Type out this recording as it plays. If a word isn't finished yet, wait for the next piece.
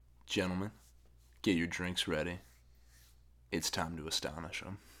Gentlemen, get your drinks ready. It's time to astonish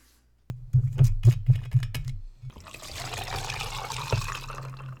them.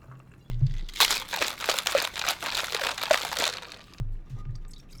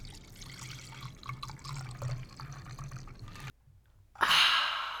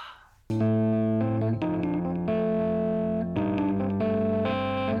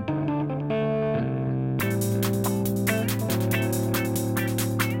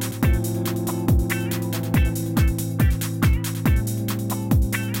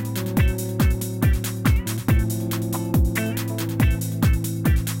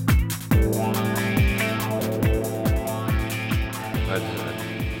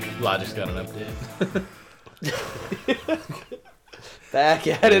 Logic's got an update. Back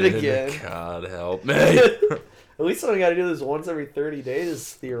at it again. God help me. At least I got to do this once every 30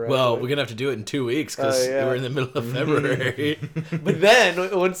 days, theoretically. Well, we're gonna have to do it in 2 weeks because we're in the middle of February. But then,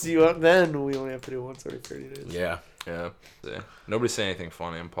 then we only have to do it once every 30 days. Yeah. Yeah. Nobody say anything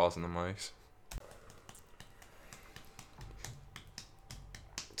funny. I'm pausing the mics.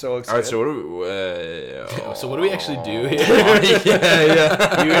 So All right, so what do we... So what do we actually do here?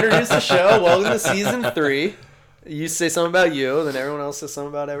 yeah. you introduce the show. Welcome to season 3. You say something about you, then everyone else says something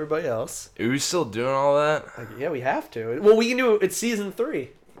about everybody else. Are we still doing all that? Like, yeah, we have to. Well, we can do it. It's season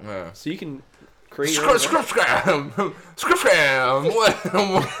 3, Yeah. so you can create. Your Script scram.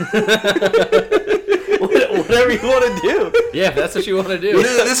 whatever you want to do. Yeah, if that's what you want to do.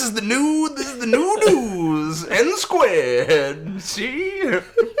 This is the new news. N squared. See?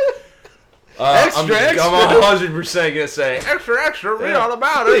 Extra. I'm 100% gonna say extra. Read all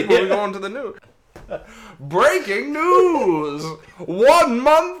about it when we go into the news. Breaking news! 1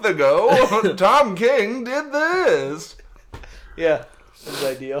 month ago, Tom King did this. Yeah, it's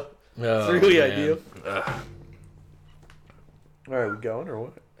ideal. Oh, It's really man. ideal. All right, we going or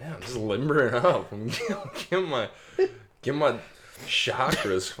what? Yeah, I'm just limbering up. I'm getting my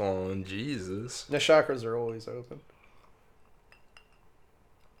chakras flowing. Jesus. The chakras are always open.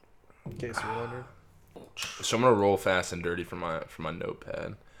 In case you're wondering. So I'm gonna roll fast and dirty for my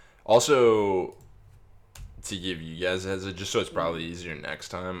notepad. Also, to give you guys a heads up, just so it's probably easier next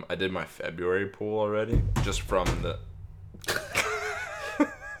time, I did my February pool already, just from the...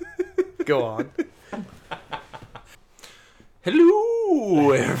 Go on.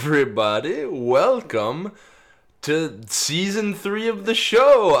 Hello, everybody. Welcome to season 3 of the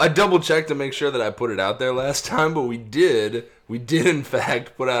show. I double-checked to make sure that I put it out there last time, but we did. We did, in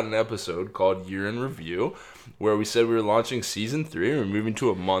fact, put out an episode called Year in Review, where we said we were launching season 3 and we're moving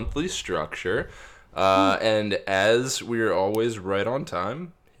to a monthly structure. And as we are always right on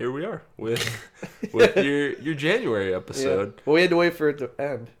time, here we are with your January episode. Yeah. Well, we had to wait for it to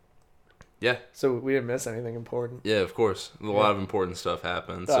end, Yeah, so we didn't miss anything important. yeah, of course. A lot of important stuff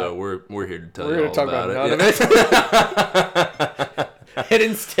happened, so we're here to tell you We're all going to talk about about it. none of it. And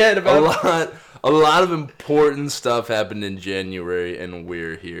instead about... A lot of important stuff happened in January, and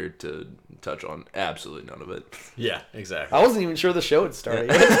we're here to touch on absolutely none of it. Yeah, exactly. I wasn't even sure the show had started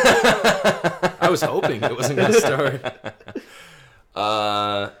yet. I was hoping it wasn't gonna start.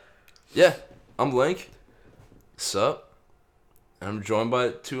 Yeah, I'm Link. Sup? And I'm joined by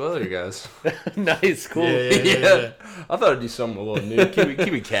 2 other guys. Nice, cool. Yeah. I thought I'd do something a little new. Keep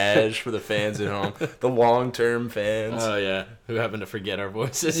it cash for the fans at home, the long-term fans. Oh yeah, who happened to forget our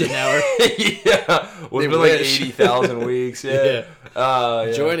voices an hour. Yeah, well, it's been like 80,000 weeks. Yeah.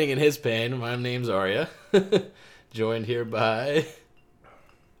 Yeah. Joining in his pain, my name's Arya. Joined here by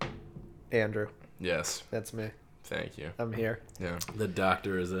Andrew, Yes. that's me. Thank you. I'm here. Yeah. the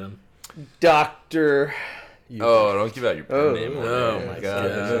doctor is in. Dr. Oh, don't give out your pen name. oh already. my gosh.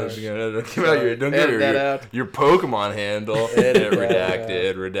 gosh. Don't give out don't Edit give that your, out. your Pokemon handle. Edit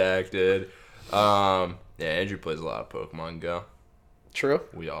that redacted. Yeah, Andrew plays a lot of Pokemon Go. True.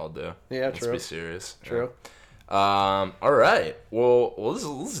 We all do. Yeah, Let's true. be serious. True. Yeah. All right. Well,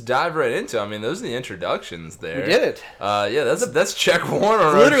 let's dive right into it. I mean, those are the introductions there. We did it. Yeah, that's check 1 on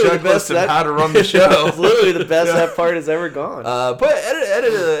our Literally the checklist best of how to run the show. It's literally the best that part has ever gone. But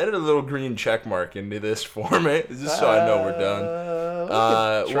edit a little green check mark into this for me, just so I know we're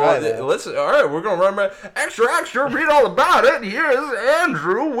done. Try that. All right, we're gonna run right. Extra, read all about it. Here's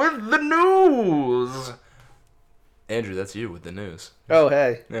Andrew with the news. Andrew, that's you with the news. Oh,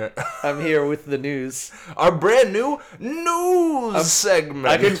 hey. Yeah. I'm here with the news. Our brand new news segment.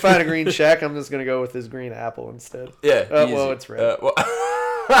 I couldn't find a green check. I'm just going to go with this green apple instead. Yeah. Oh, easy. well, it's red. Well-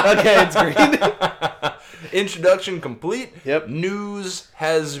 Okay, it's green. Introduction complete. Yep. News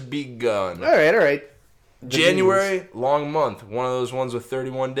has begun. All right. The January, news. long month. One of those ones with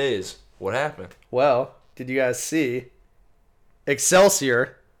 31 days. What happened? Well, did you guys see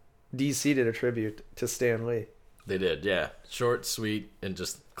Excelsior DC did a tribute to Stan Lee. They did, yeah. Short, sweet, and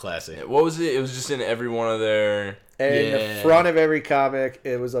just classy. What was it? It was just in every one of their. And in the Yeah. front of every comic,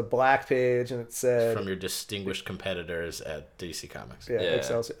 it was a black page, and it said, From your distinguished competitors at DC Comics. yeah, Yeah.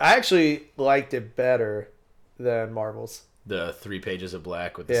 Excelsior. I actually liked it better than Marvel's. The 3 pages of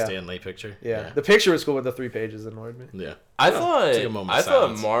black with the Yeah. Stan Lee picture. Yeah. The picture was cool, but the 3 pages annoyed me. Yeah. I Took a thought moment I of thought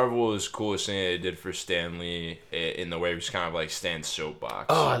silence. Marvel was coolest thing they did for Stan Lee in the way it was kind of like Stan's soapbox.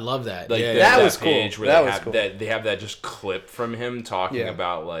 Oh, I love that. Like yeah. That was cool. page where That they was have cool. they have that just clip from him talking Yeah.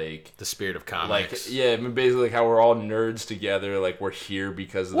 about like The spirit of like comics. yeah, I mean, basically like how we're all nerds together, like we're here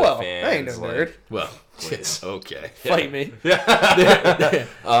because of Well, the fans. I ain't no like, nerd. Well, okay. Fight me.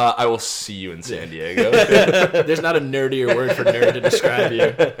 I will see you in San Diego. There's not a nerdier word for nerd to describe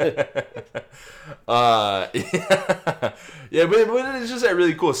you. Yeah, but it's just that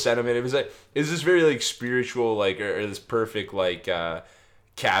really cool sentiment. It was like it's this very like spiritual like or this perfect like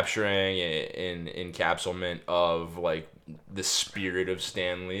capturing and encapsulation of like the spirit of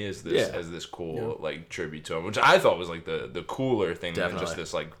Stan Lee as this cool like tribute to him, which I thought was like the cooler thing than just Definitely.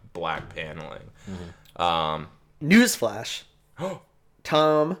 this like black paneling. Newsflash.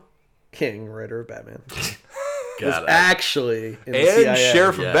 Tom King, writer of Batman, was Got it. actually in the And CIA.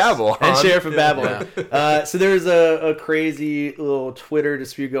 Sheriff of Yes. Babylon. And Sheriff of Babylon. So there was a crazy little Twitter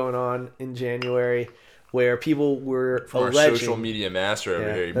dispute going on in January where people were From our alleging... social media master over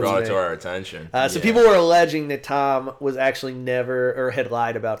Yeah, here, he that's brought it me. to our attention. So people were alleging that Tom was actually never, or had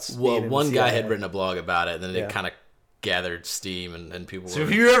lied about being Well, in the one guy CIA. had written a blog about it, and then Yeah. it kind of gathered steam, and people So were...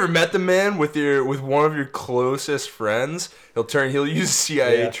 if you ever met the man with one of your closest friends, he'll use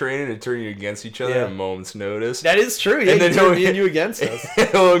CIA Yeah. training to turn you against each other Yeah. at a moment's notice. That is true. Yeah, And he then turned he'll- me and you against us.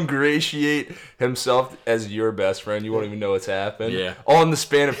 He'll ingratiate himself as your best friend. You won't even know what's happened. Yeah. All in the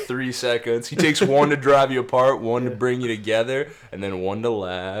span of 3 seconds. He takes one to drive you apart, one to bring you together, and then one to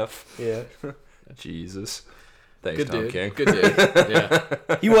laugh. Yeah. Jesus. Thanks, Good Tom dude. King. Good dude.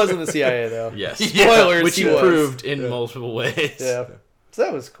 Yeah. He was in the CIA, though. Yes. Spoilers, Which he he was. proved in multiple ways. Yeah. So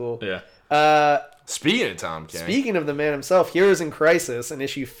that was cool. Yeah. Speaking of Tom King. Speaking of the man himself, Heroes in Crisis in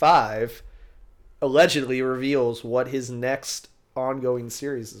issue 5 allegedly reveals what his next ongoing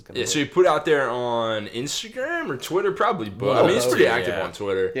series is going to Yeah, be. so he put out there on Instagram or Twitter, probably both. I Both. mean, he's pretty Yeah. active on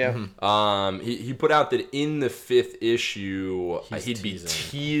Twitter. Yeah. He put out that in the 5th issue, He's he'd be teasing.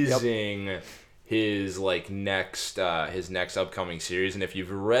 teasing his next upcoming series. And if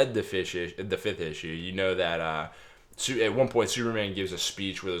you've read the 5th issue, you know that at one point Superman gives a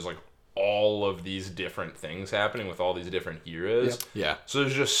speech where there's like all of these different things happening with all these different heroes. Yeah. So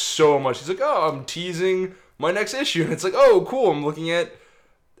there's just so much. He's like, oh, I'm teasing my next issue, and it's like, oh, cool. I'm looking at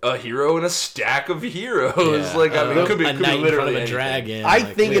a hero and a stack of heroes. Yeah. Like, I mean, it could be a night in front literally of a anything. dragon. I like,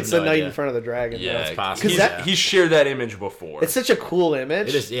 think we have it's no the night idea. in front of the dragon. Yeah, That's possible. He's, that- he's shared that image before. It's such a cool image.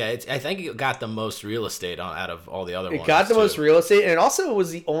 It is. Yeah. I think it got the most real estate out of all the other ones. It got the too. most real estate, and it also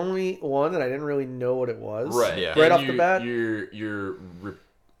was the only one that I didn't really know what it was. right. Yeah. And Right off the bat. You're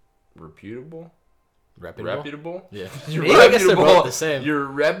reputable. Reputable. Yeah. You're Maybe I guess they're both the same. You're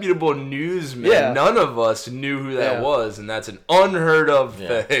reputable newsman. Yeah. None of us knew who that Yeah. was, and that's an unheard of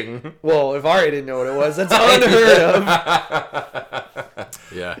Yeah. thing. Well, if Ari didn't know what it was, that's unheard of.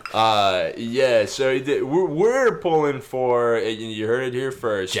 Yeah. Yeah. So we're pulling for. You heard it here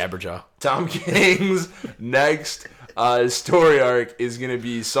first. Jabberjaw. Tom King's next story arc is going to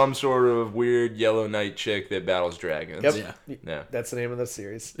be some sort of weird Yellow Knight chick that battles dragons. Yep. Yeah. Yeah. That's the name of the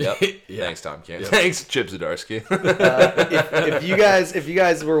series. Yep. Yeah. Thanks, Tom King. Thanks, Chip Zdarsky. If you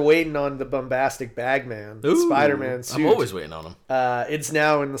guys were waiting on the bombastic Bagman, Ooh, Spider-Man suit, I'm always waiting on him. it's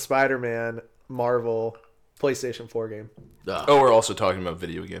now in the Spider-Man Marvel PlayStation 4 game. Oh, we're also talking about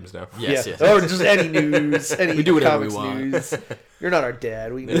video games now. Yes. Yeah. Yes. Or just any news, any We do whatever we comics want. news. You're not our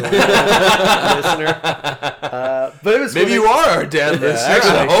dad. We know listener. But it was Maybe you are our dad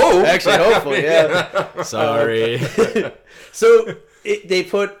listener. actually, hopefully, yeah. Sorry. So they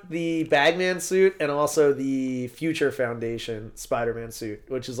put the Bagman suit and also the Future Foundation Spider-Man suit,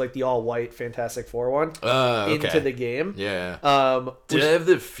 which is like the all-white Fantastic Four one, Okay. into the game. Yeah. Did I have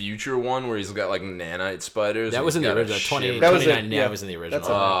the future one where he's got like nanite spiders? That and was he's in the got a original. shiver? 20, That was it, 29, yeah, yeah. it was in the original. That's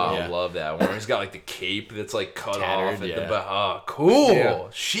Oh, all. I Yeah. love that one. He's got like the cape that's like cut Tattered, off at yeah. the back. Oh, cool. Yeah.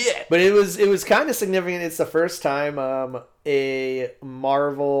 Shit. But it was kind of significant. It's the first time a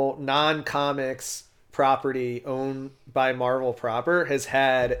Marvel non-comics property owned by Marvel proper has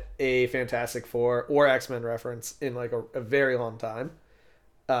had a Fantastic Four or X-Men reference in like a very long time.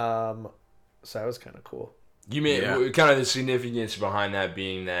 So that was kind of cool. You mean Yeah. kind of the significance behind that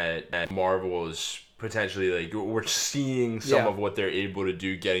being that Marvel is potentially like we're seeing some Yeah. of what they're able to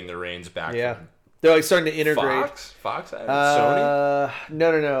do, getting the reins back Yeah. They're like starting to integrate. Fox had Sony.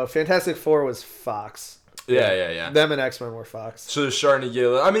 No. Fantastic Four was Fox. Yeah. Them and X-Men were Fox. So they're starting to get.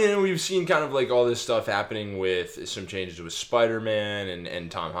 I mean, we've seen kind of like all this stuff happening with some changes with Spider-Man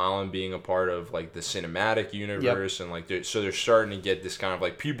and Tom Holland being a part of like the cinematic universe, and like they're starting to get this kind of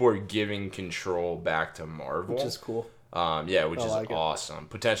like people are giving control back to Marvel, Which is cool. Which is like it. awesome.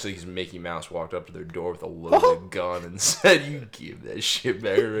 Potentially because Mickey Mouse walked up to their door with a loaded gun and said, "You give that shit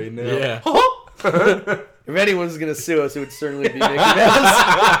back right now." Yeah. If anyone's gonna sue us, it would certainly be Mickey Mouse.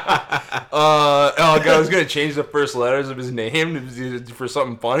 God, I was gonna change the first letters of his name for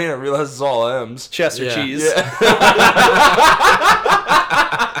something funny, and I realized it's all M's. Chester Yeah. Cheese.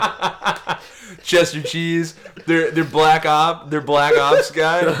 Chester Cheese, their black ops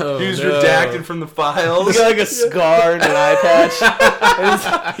guy. He was redacted from the files. He's got like a scar and an eye patch.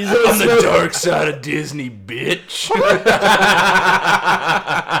 He's On the dark side of Disney, bitch.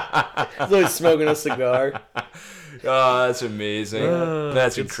 He's always smoking a cigar. Oh, that's amazing.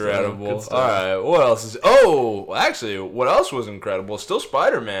 That's good incredible. stuff, good stuff. All right, what else is? Oh, actually, what else was incredible? Still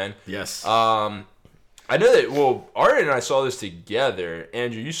Spider-Man. Yes. I know that. Well, Ari and I saw this together.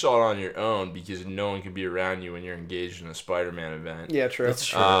 Andrew, you saw it on your own because no one can be around you when you're engaged in a Spider-Man event. Yeah, true. That's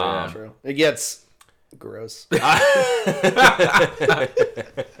true, Yeah, true. It gets gross.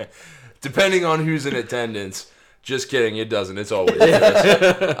 Depending on who's in attendance. Just kidding, it doesn't. It's always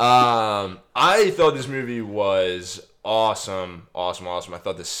this. I thought this movie was awesome. I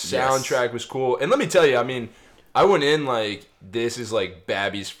thought the soundtrack was cool. And let me tell you, I mean, I went in like, this is like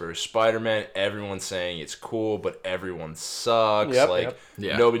Babby's first Spider-Man. Everyone's saying it's cool, but everyone sucks.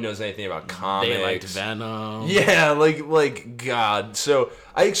 Yeah. Nobody knows anything about comics. They liked Venom. Yeah, like God. So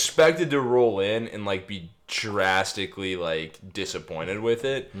I expected to roll in and like be drastically like disappointed with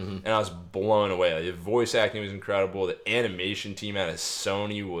it, and I was blown away. Like, the voice acting was incredible. The animation team out of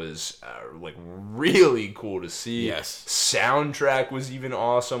Sony was like really cool to see. Yes. Soundtrack was even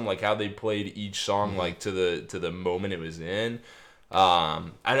awesome. Like how they played each song like to the moment it was in. I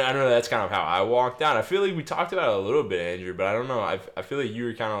don't know. That's kind of how I walked out. I feel like we talked about it a little bit, Andrew, but I don't know. I feel like you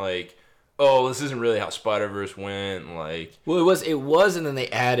were kind of like, oh, this isn't really how Spider-Verse went. Like, Well, it was, and then they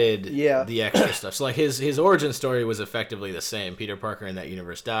added the extra stuff. So like his origin story was effectively the same. Peter Parker in that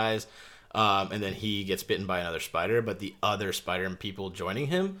universe dies, and then he gets bitten by another spider. But the other spider and people joining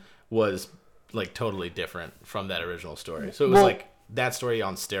him was like totally different from that original story. So it was like that story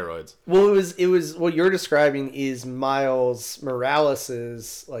on steroids. Well, it was what you're describing is Miles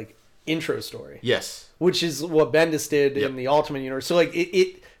Morales's like intro story. Yes. Which is what Bendis did in the Ultimate Universe. So like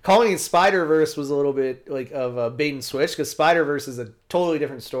it calling it Spider-Verse was a little bit like of a bait and switch because Spider-Verse is a totally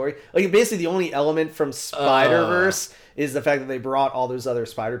different story. Like basically the only element from Spider-Verse is the fact that they brought all those other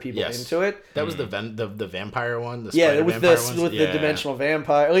spider people into it. That was the vampire one. The Yeah, spider with vampire the ones? with the dimensional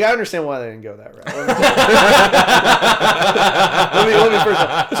vampire. Like I understand why they didn't go that route. Let me first.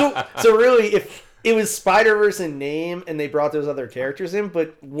 So really, if it was Spider-Verse in name and they brought those other characters in,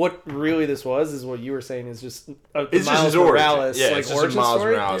 but what really this was is what you were saying is just it's Miles just his Morales origin. Yeah, like it's just origin a Miles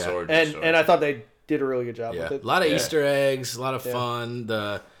story. Morales origin and story. and I thought they did a really good job with A it. lot of Easter eggs, a lot of fun.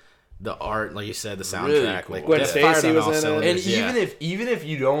 The art, like you said, the soundtrack. Cool. Like Gwen that Stacy fired on was all in it. cylinders, And even if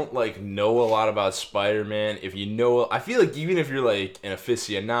you don't like know a lot about Spider-Man, if you know, I feel like even if you're like an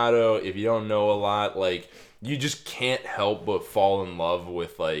aficionado, if you don't know a lot, like you just can't help but fall in love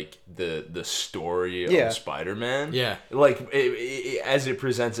with like the story of Spider-Man. Yeah. Like it, as it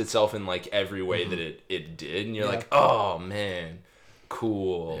presents itself in like every way that it did, and you're like, oh man,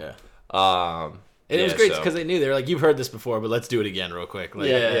 cool. Yeah. And it was great because they knew they were like, you've heard this before, but let's do it again real quick. Like,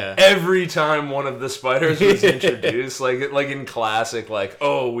 Every time one of the spiders was introduced, like in classic, like,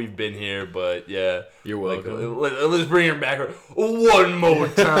 oh, we've been here, but yeah, You're welcome. Let's bring her back one more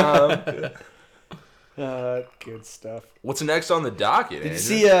time. Good stuff. What's next on the docket?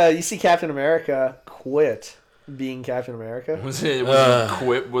 Did you see Captain America quit being Captain America? Was it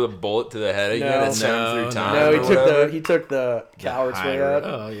quit with a bullet to the head again No. and sent him through time? No, he took the coward's way out.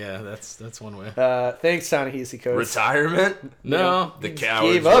 Oh yeah, that's one way. Thanks, Ta-Nehisi Coates. Retirement? No, The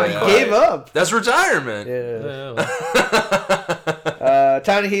coward's Gave up. way He out. gave up. That's retirement. Yeah. well,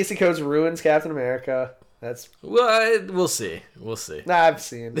 Ta-Nehisi Coates ruins Captain America. That's we'll see. We'll see. I've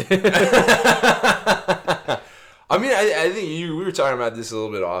seen. I mean, I think we were talking about this a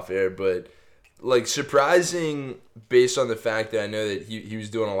little bit off air, but like surprising based on the fact that I know that he was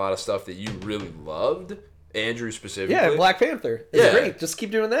doing a lot of stuff that you really loved, Andrew specifically. Yeah, Black Panther. It's great. Just keep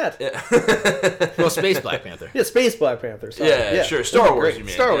doing that. Yeah. Well, Space Black Panther. Yeah, Space Black Panther. Sorry. Yeah, sure. Star Wars, Great. you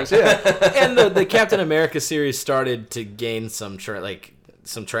mean. Star Wars, yeah. And the Captain America series started to gain some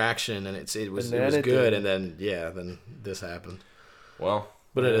traction, and it was And then it good, did. and then then this happened. Well,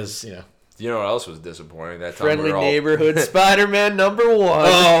 But it is You know what else was disappointing? That time Friendly Neighborhood Spider-Man #1.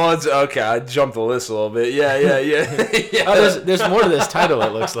 Oh, okay. I jumped the list a little bit. Yeah. Yeah. Oh, there's more to this title,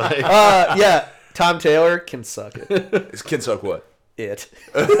 it looks like. Yeah. Tom Taylor can suck it. Can suck what? It.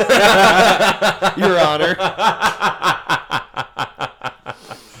 Your Honor.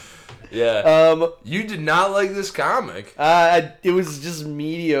 Yeah. You did not like this comic. It was just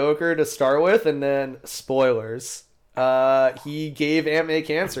mediocre to start with, and then spoilers. He gave Aunt May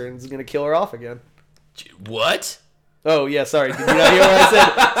cancer and is gonna kill her off again. What? Oh yeah, sorry. Did you not hear what I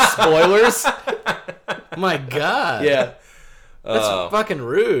said? Spoilers. My God. Yeah. That's fucking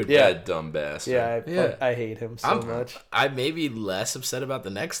rude. Yeah. That dumb bastard. Yeah, I hate him so much. I may be less upset about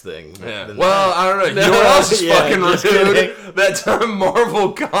the next thing. Yeah. Well, I don't know. You know what else is fucking rude? That time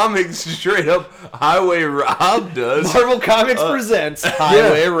Marvel Comics straight up highway robbed us. Marvel Comics presents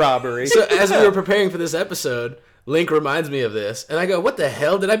highway robbery. So as we were preparing for this episode, Link reminds me of this, and I go, "What the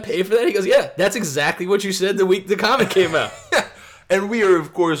hell did I pay for that?" He goes, "Yeah, that's exactly what you said the week the comic came out." And we are,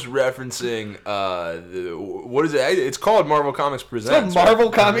 of course, referencing what is it? It's called Marvel Comics Presents. Marvel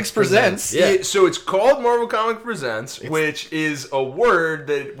Comics Presents. Yeah. So it's called Marvel Comics Presents, which is a word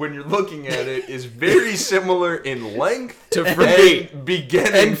that, when you're looking at it, is very similar in length to free,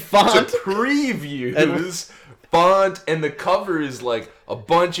 beginning and font to previews. Font, and the cover is like a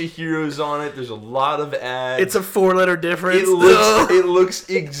bunch of heroes on it. There's a lot of ads. It's a 4-letter difference. It looks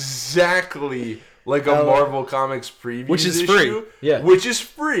exactly like a Marvel Comics preview, which is issue, free. Yeah, which is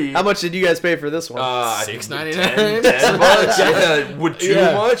free. How much did you guys pay for this one? $6.99. $10 bucks. Yeah, would too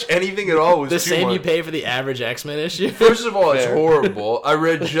much? Anything at all was the too same much. you pay for the average X-Men issue. First of all, it's horrible. I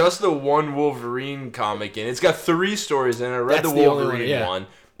read just the one Wolverine comic in. It's got 3 stories in it. I read the Wolverine one.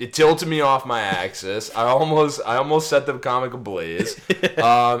 It tilted me off my axis. I almost set the comic ablaze.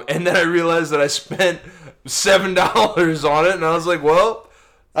 And then I realized that I spent $7 on it, and I was like, well,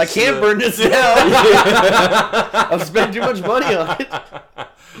 I can't burn this down. I've spent too much money on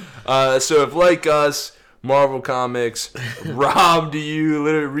it. So if, like us, Marvel Comics robbed you,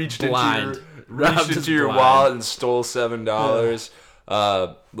 literally reached into your wallet and stole $7,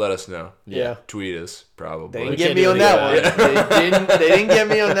 let us know. Yeah. Tweet us, probably. They didn't get me on that one. They didn't get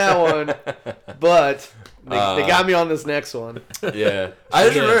me on that one, but they got me on this next one. Yeah. I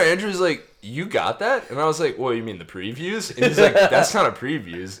just remember Andrew's like, "You got that?" And I was like, "Well, you mean the previews?" And he's like, "That's not a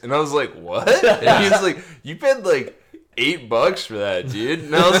previews." And I was like, "What?" And he's like, "You paid like $8 for that, dude."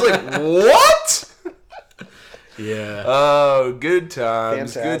 And I was like, "What?" Yeah. Oh, good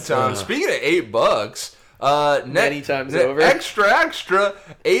times. Fantastic. Good times. Speaking of $8, many times over. Extra.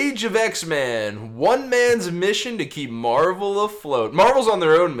 Age of X-Men. One man's mission to keep Marvel afloat. Marvel's on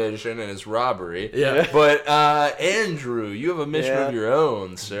their own mission, and it's robbery. Yeah. But, Andrew, you have a mission of your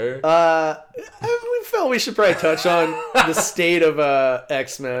own, sir. We felt we should probably touch on the state of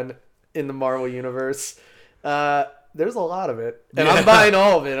X-Men in the Marvel Universe. There's a lot of it. And I'm buying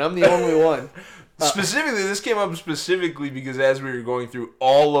all of it. I'm the only one. Specifically, this came up specifically because as we were going through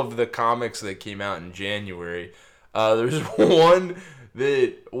all of the comics that came out in January, there was one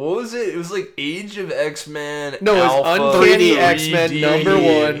that, what was it? It was like Age of X-Men. No, it was Uncanny X-Men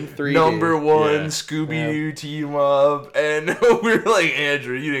 #1 3D. #1 Scooby-Doo team up, and we were like,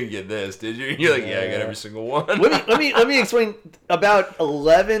 Andrew, you didn't get this, did you? And you're like, yeah, I got every single one. Let me explain. About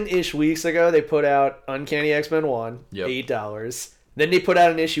 11-ish weeks ago, they put out Uncanny X-Men 1, $8. Then they put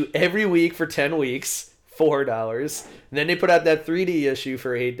out an issue every week for 10 weeks, $4. And then they put out that 3D issue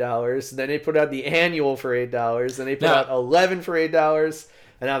for $8. Then they put out the annual for $8. Then they put out 11 for $8.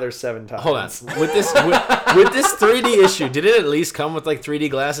 And now there's 7 times. Hold on. With this 3D issue, did it at least come with like 3D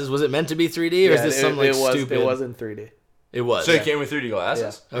glasses? Was it meant to be 3D, or is this something like stupid? It wasn't 3D. It was. So it came with 3D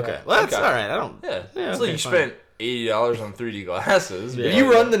glasses? Yeah. Okay. Well, that's all right. I don't. Yeah. It's like you spent $80 on 3D glasses. If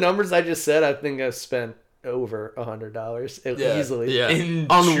you run the numbers I just said, I think I've spent over $100 easily. Yeah. In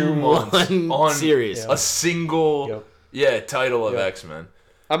on 2 months. On series. A single title of X-Men.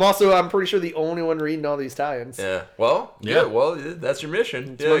 I'm pretty sure the only one reading all these tie-ins. Yeah. Well, that's your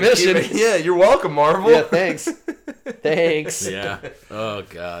mission. It's my mission. Yeah, you're welcome, Marvel. Yeah, thanks. Thanks. Yeah. Oh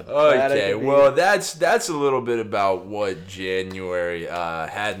God. Okay. Well, that's a little bit about what January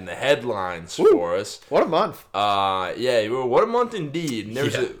had in the headlines for us. What a month. What a month indeed. And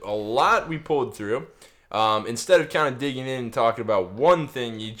there's a lot we pulled through. Instead of kind of digging in and talking about one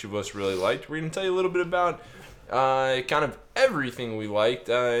thing each of us really liked, we're going to tell you a little bit about kind of everything we liked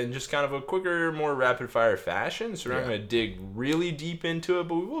in just kind of a quicker, more rapid-fire fashion. So we're not going to dig really deep into it,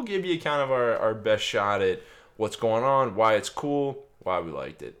 but we will give you kind of our best shot at what's going on, why it's cool, why we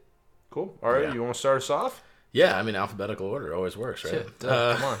liked it. Cool. All right, you want to start us off? Yeah, I mean, alphabetical order always works, right?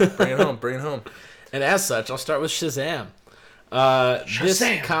 Come on, bring it home. And as such, I'll start with Shazam. This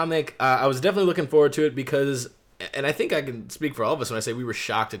comic, I was definitely looking forward to it because, and I think I can speak for all of us when I say we were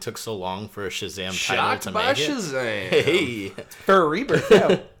shocked it took so long for a Shazam title to make it. Shazam. Hey, for a Rebirth.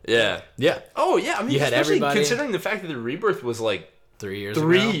 Yeah. Yeah. Oh yeah. I mean, You had especially everybody- considering the fact that the Rebirth was like 3 years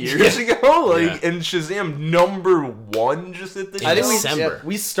 3 ago. years ago, like, Yeah. and Shazam #1 just at the I think show. December.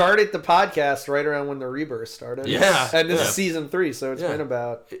 We started the podcast right around when the Rebirth started. Yeah. And this Yeah. is season 3, so it's Yeah. been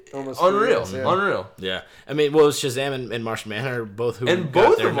about almost 3 Unreal, years, yeah. unreal. Yeah. I mean, well, Shazam and Martian Manhunter both who And got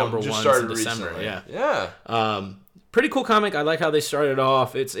both their of them number just ones started in December. recently. Yeah. Pretty cool comic. I like how they started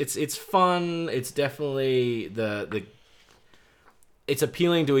off. It's fun. It's definitely the it's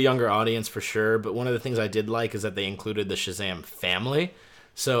appealing to a younger audience for sure. But one of the things I did like is that they included the Shazam family.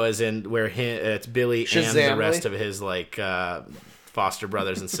 So as in where it's Billy and the rest of his like foster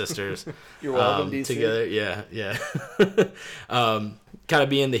brothers and sisters. You're welcome, DC. Together. Yeah. Kind of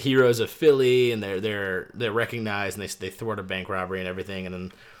being the heroes of Philly, and they're recognized, and they thwart a bank robbery and everything, and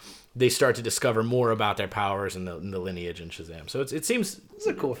then they start to discover more about their powers and the lineage in Shazam. So it seems It's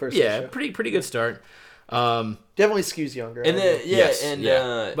a cool first yeah, issue. pretty good start. Definitely skews younger. And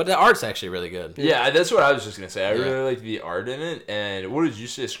then but the art's actually really good. yeah, that's what I was just gonna say. I Yeah. really like the art in it. And what did you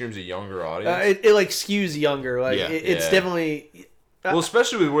say? It screams a younger audience. it like skews younger. Like Yeah. it's Yeah. definitely. Well,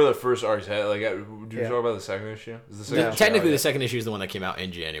 especially with where the first arc's at. Like, did you Yeah. talk about the second issue? Is the second No. issue Technically, out the yet? second issue is the one that came out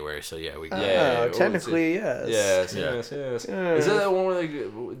in January. So yeah, we Yeah. Technically, yes. Yes, Yeah. yes. Yeah. Is that that one where they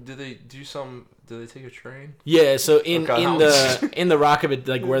did they do some? Did they take a train? Yeah, so in Okay, in the Rock of it,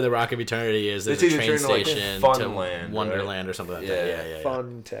 like where the Rock of Eternity is, there's They a take the train train to, like, station Funland, to Wonderland or something like Yeah. that. Yeah.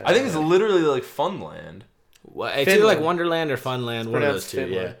 Fun tag. I think it's literally like Funland. Well, it's either like Finland. Wonderland or Funland, one of those pronounced two.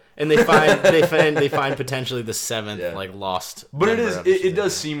 Finland. Yeah, and they find potentially the seventh Yeah. like lost. But it member is of the it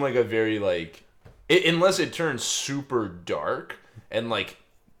does Shazam. seem like a very like unless it turns super dark and like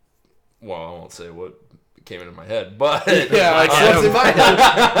well, I won't say what came into my head, but Yeah, like what's in my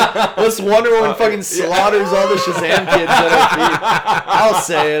head. Let's Wonder Woman fucking slaughters all the Shazam kids at her feet. I'll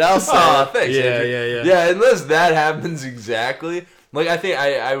say it. Aw, thanks, Yeah, Andrew. yeah. Yeah, unless that happens exactly. Like, I think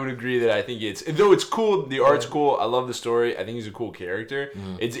I would agree that I think though it's cool, the art's cool, I love the story, I think he's a cool character,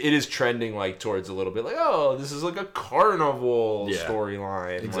 it is trending, like, towards a little bit, like, oh, this is like a carnival Yeah.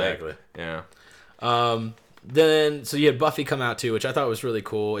 storyline. Exactly. Like, yeah. Then so you had Buffy come out too, which I thought was really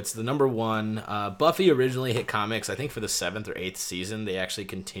cool. It's the number one. Buffy originally hit comics, I think for the 7th or 8th season. They actually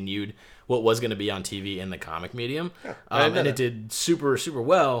continued what was going to be on TV in the comic medium, and it did super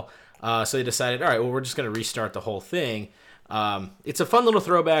well. So they decided, all right, well, we're just going to restart the whole thing. It's a fun little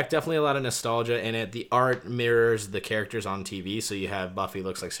throwback, definitely a lot of nostalgia in it. The art mirrors the characters on TV, so you have Buffy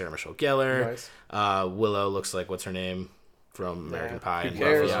looks like Sarah Michelle Gellar. Nice. Willow looks like what's her name from American Pie, and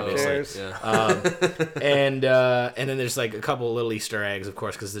cares? Buffy, Who obviously. cares? And then there's like a couple little Easter eggs, of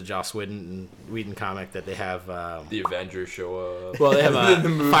course, because the Joss Whedon comic that they have. The Avengers show up. Well, they have The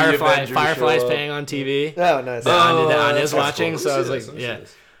movie Firefly's Avengers show up. playing on TV. Oh, nice. That Anya's that's watching, cool. so I was Let me like, see yeah.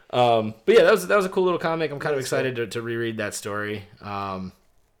 this. But yeah, that was a cool little comic. I'm kind of excited to reread that story.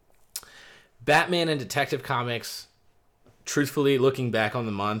 Batman and Detective Comics, truthfully, looking back on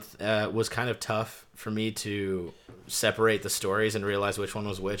the month, was kind of tough for me to separate the stories and realize which one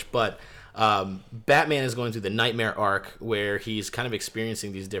was which. But Batman is going through the nightmare arc where he's kind of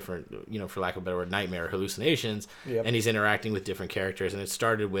experiencing these different, for lack of a better word, nightmare hallucinations, and he's interacting with different characters. And it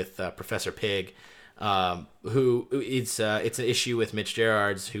started with Professor Pig. Who it's an issue with Mitch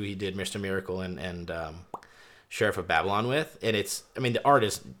Gerards, who he did Mr. Miracle and Sheriff of Babylon with, and the art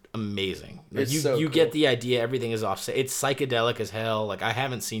is amazing. Like, It's you so cool. get the idea, everything is offset. It's psychedelic as hell. Like, I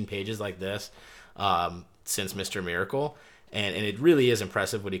haven't seen pages like this since Mr. Miracle, and it really is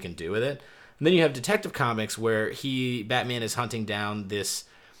impressive what he can do with it. And then you have Detective Comics where Batman is hunting down this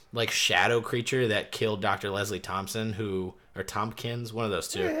like shadow creature that killed Dr. Leslie Thompson, or Tompkins, one of those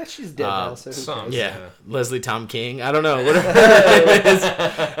two. Yeah, she's dead now, so who some- cares? Yeah, Leslie Tom King. I don't know whatever her name is.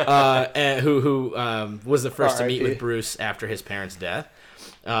 And who was the first to meet R.I.P. with Bruce after his parents' death.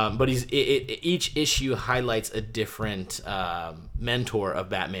 But each issue highlights a different mentor of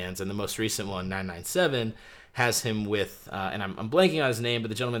Batman's, and the most recent one, 997, has him with, and I'm blanking on his name, but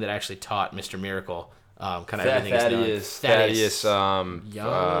the gentleman that actually taught Mr. Miracle. Kind of everything Thaddeus. Young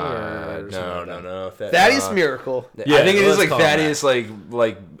or No. Thaddeus Miracle. Yeah, I think it is let's like call him Thaddeus,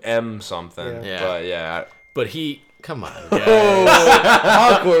 like M something. Yeah. But yeah. But he, come on,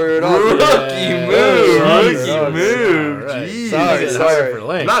 Awkward. Rookie move. Right. Jeez.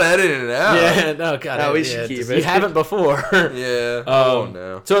 Sorry. I'm not editing it out. Yeah, no, God. No, we should keep just- it. You haven't before. Yeah. Oh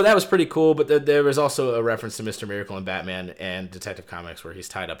no. So that was pretty cool, but there was also a reference to Mr. Miracle and Batman and Detective Comics where he's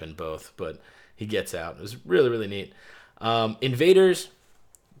tied up in both, but he gets out. It was really, really neat. Invaders,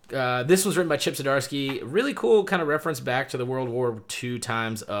 This was written by Chip Zdarsky. Really cool kind of reference back to the World War II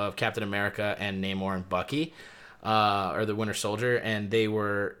times of Captain America and Namor and Bucky, or the Winter Soldier, and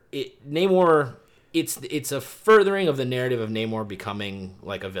Namor. It's a furthering of the narrative of Namor becoming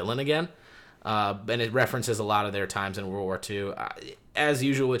like a villain again, and it references a lot of their times in World War II. As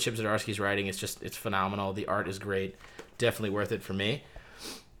usual with Chip Zdarsky's writing, it's phenomenal. The art is great, definitely worth it for me.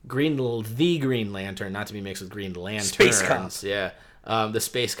 The Green Lantern, not to be mixed with Green Lanterns. Space Cops. Yeah. The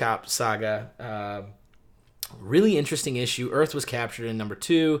Space Cop saga. Really interesting issue. Earth was captured in number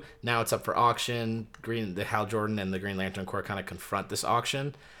 2. Now it's up for auction. The Hal Jordan and the Green Lantern Corps kind of confront this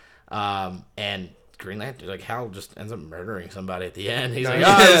auction. And Green Lantern, like, Hal just ends up murdering somebody at the end. He's like,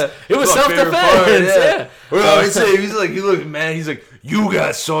 it was self-defense. Yeah. Well, I would say, he looked mad. He's like, you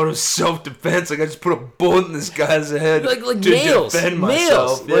got sort of self-defense. Like, I just put a bullet in this guy's head like to nails. defend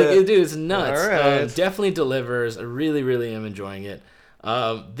myself. Yeah. Like, dude, it's nuts. All right. Definitely delivers. I really, really am enjoying it.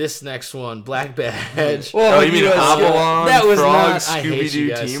 This next one, Black Badge. Oh, you mean Hopalong, that was Frog, not, I hate you Scooby-Doo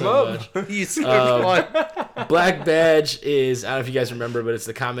guys team so up? much. You skipped one. Black Badge is, I don't know if you guys remember, but it's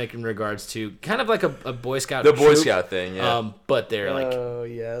the comic in regards to kind of like a Boy Scout The Boy troop. Scout thing, yeah. But they're like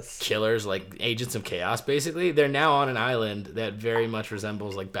yes. killers, like agents of chaos, basically. They're now on an island that very much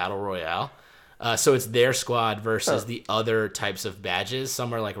resembles like Battle Royale. So it's their squad versus the other types of badges.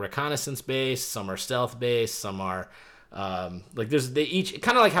 Some are like reconnaissance based, some are stealth based, some are like they each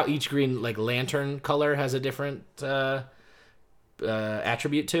kind of like how each Green like Lantern color has a different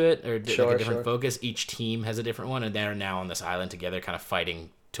attribute to it, or like a different focus. Each team has a different one, and they're now on this island together, kind of fighting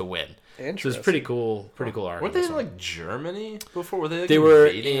to win. So it's pretty cool arc. Weren't they in like Germany before? Were they like they were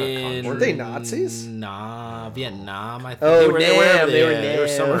invading a in? country? Weren't they Nazis? Nah, Vietnam. I think. Oh, they were Nam.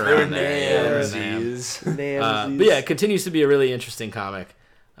 somewhere They were around there. Nazis. But yeah, it continues to be a really interesting comic.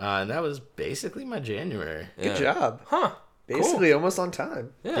 And that was basically my January. Good job. Huh. Basically, almost on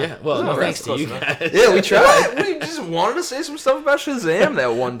time. Yeah. Well, no thanks to you guys. Yeah, we tried. We just wanted to say some stuff about Shazam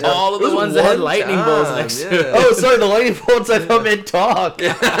that one time. All of the ones that had lightning bolts next to it. Oh, sorry, the lightning bolts I thought meant talk.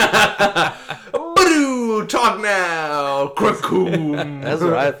 Badoo, talk now. Crackoom. That's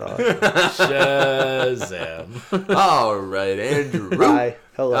what I thought. Shazam. All right, Andrew. Hi.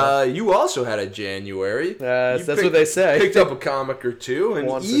 Hello. You also had a January. That's what they say. Picked up a comic or two, and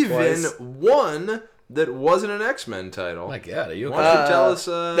Once or even twice. one that wasn't an X-Men title. Oh my God, are you okay? Why don't you tell us?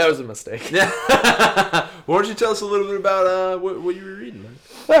 That was a mistake. Why don't you tell us a little bit about what you were reading, man?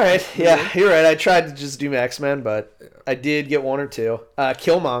 All right. Yeah, you're right. I tried to just do X-Men, but I did get one or two.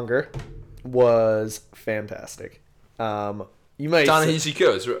 Killmonger was fantastic. You might Ta-Nehisi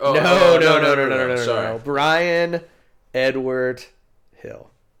Coates. Oh, no. Sorry. Brian Edward Hill.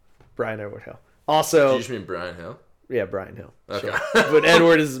 Also, Did you just mean Brian Hill? yeah, Brian Hill. Okay. Sure. But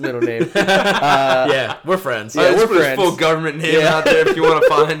Edward is his middle name. Yeah, we're friends. Yeah, Let's we're put his friends. full government name out there if you want to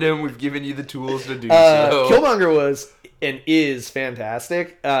find him. We've given you the tools to do so. Killmonger was and is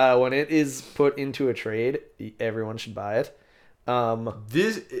fantastic. When it is put into a trade, everyone should buy it.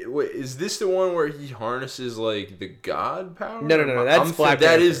 Is this the one where he harnesses like the god power? No. That's Black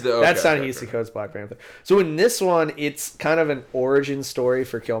Panther. That is the that's Ta-Nehisi Coates' Black Panther. So in this one, it's kind of an origin story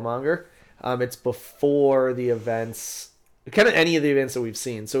for Killmonger. It's before the events, kind of any of the events that we've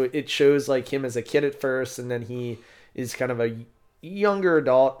seen. So it shows like him as a kid at first, and then he is kind of a younger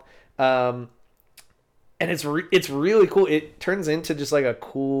adult. And it's really cool. It turns into just like a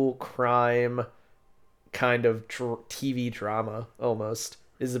cool crime kind of TV drama, almost,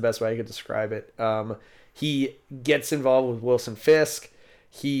 is the best way I could describe it. He gets involved with Wilson Fisk.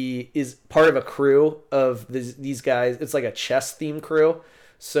 He is part of a crew of these guys. It's like a chess themed crew.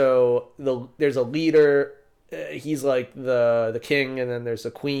 So there's a leader. He's like the king, and then there's a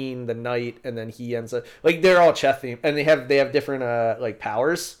queen, the knight, and then he ends up like they're all chess themed, and they have different like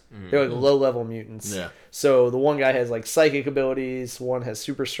powers. They're like low level mutants. Yeah. So the one guy has like psychic abilities, one has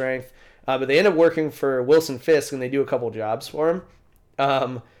super strength. But they end up working for Wilson Fisk, and they do a couple jobs for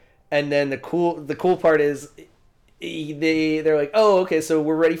him. And then the cool part is they're like, oh, okay, so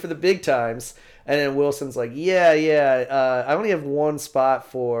we're ready for the big times. And then Wilson's like, yeah. I only have one spot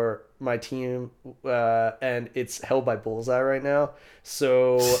for my team, and it's held by Bullseye right now.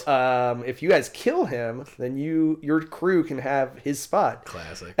 So if you guys kill him, then your crew can have his spot.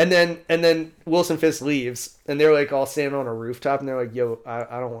 Classic. And then Wilson Fisk leaves, and they're like all standing on a rooftop, and they're like, yo,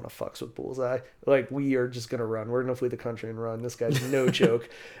 I don't want to fucks with Bullseye. Like, we are just gonna run. We're gonna flee the country and run. This guy's no joke.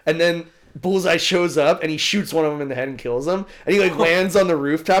 And then Bullseye shows up, and he shoots one of them in the head and kills him. And he like lands on the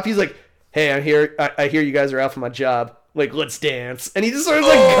rooftop. He's like, hey, I'm here. I hear you guys are out for my job. Like, let's dance. And he just starts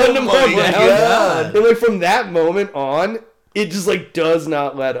like gunning them all down. And like from that moment on, it just like does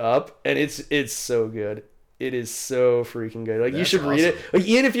not let up, and it's so good. It is so freaking good. Like, you should read awesome. it. Like,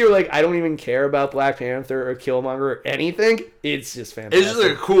 even if you're like, I don't even care about Black Panther or Killmonger or anything, it's just fantastic. It's just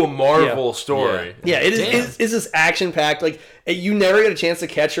like a cool Marvel story. Yeah, it is. It's just action packed. Like, you never get a chance to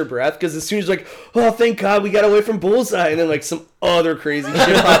catch your breath because as soon as you're like, oh, thank God we got away from Bullseye, and then like some other crazy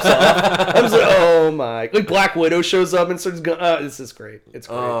shit pops off. I'm just like, oh my! Like Black Widow shows up and starts going. It's just great. It's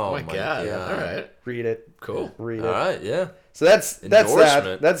great. Oh my God! All right, read it. Cool. Read it. All right, yeah. So that's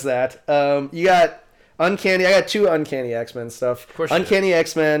that. That's that. You got Uncanny. I got 2 Uncanny X-Men stuff. Of course Uncanny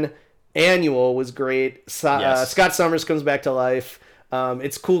X-Men Annual was great. Scott Summers comes back to life.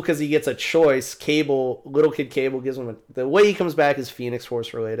 It's cool because he gets a choice. Little kid Cable gives him the way he comes back is Phoenix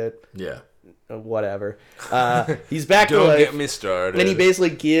Force related. Yeah. Whatever. He's back to Don't life. get me started. And he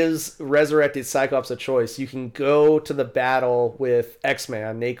basically gives resurrected Cyclops a choice. You can go to the battle with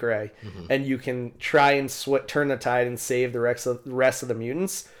X-Man, Nate Gray, and you can try and turn the tide and save the rest of the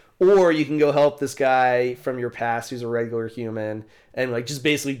mutants. Or you can go help this guy from your past who's a regular human and like just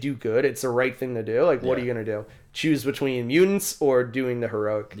basically do good. It's the right thing to do. Like, what are you going to do? Choose between mutants or doing the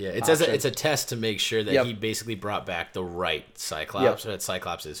heroic. Yeah, it's a test to make sure that he basically brought back the right Cyclops, so that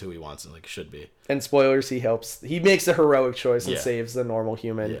Cyclops is who he wants and like should be. And spoilers, he makes a heroic choice and saves the normal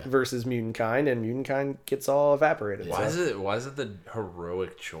human versus mutant kind, and mutant kind gets all evaporated. Why is it the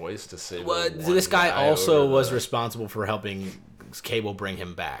heroic choice to save? Well, this guy also was responsible for helping Cable bring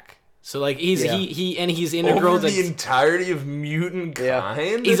him back. So like he's integral over the entirety of mutant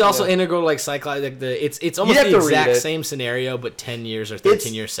kind. He's also integral to like Cyclops. Like it's almost the exact same scenario, but 10 years or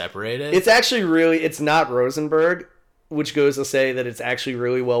 13 years separated. It's actually it's not Rosenberg, which goes to say that it's actually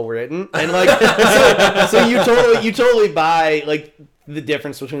really well written, and like so you totally buy like the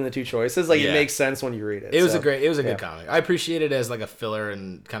difference between the two choices. Like it makes sense when you read it. It was a good comic. I appreciate it as like a filler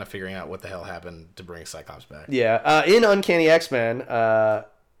and kind of figuring out what the hell happened to bring Cyclops back. Yeah, in Uncanny X-Men,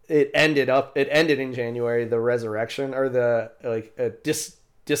 it ended in January, the resurrection or the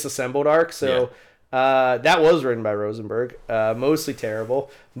disassembled arc. So that was written by Rosenberg, mostly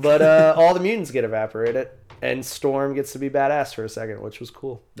terrible, but all the mutants get evaporated. And Storm gets to be badass for a second, which was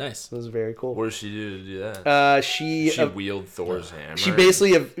cool. Nice. It was very cool. What does she do to do that? She wield Thor's hammer. She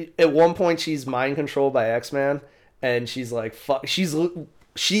basically, at one point, she's mind controlled by X-Man, and she's like, fuck.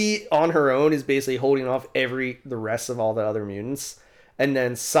 She on her own is basically holding off the rest of all the other mutants, and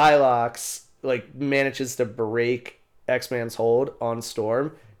then Psylocke like manages to break X-Man's hold on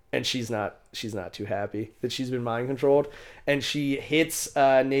Storm, and she's not too happy that she's been mind controlled, and she hits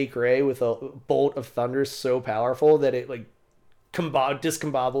Nate Gray with a bolt of thunder so powerful that it like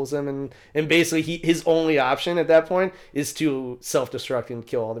discombobbles him, and basically his only option at that point is to self-destruct and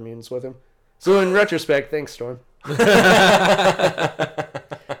kill all the mutants with him. So in retrospect, thanks Storm.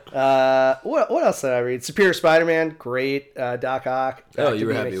 What else did I read? Superior Spider-Man, great. Doc Ock, you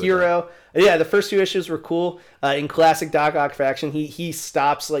were happy a hero. Yeah, the first 2 issues were cool. In classic Doc Ock fashion, he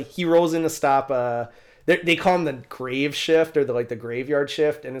stops, like he rolls in to stop. They call him the grave shift or the graveyard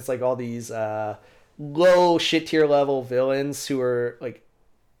shift, and it's like all these low shit tier level villains who are like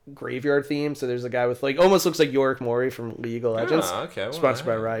graveyard themed. So there's a guy with like almost looks like Yorick Mori from League of Legends, sponsored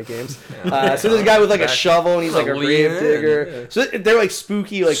by Riot Games. So there's a guy with like a shovel and he's like a grave digger. So they're like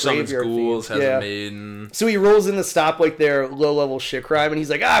spooky like graveyard ghouls, themed. Has a maiden. So he rolls in to stop like their low level shit crime, and he's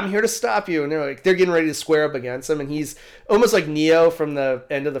like, I'm here to stop you. And they're getting ready to square up against him, and he's almost like Neo from the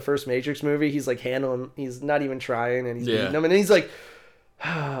end of the first Matrix movie. He's like handling, he's not even trying, and he's beating them, and he's like.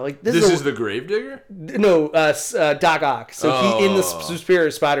 Like this is the Gravedigger? No, Doc Ock. So he in the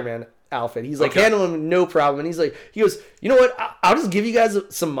Superior Spider-Man outfit. He's like handling him no problem. And he goes, you know what? I'll just give you guys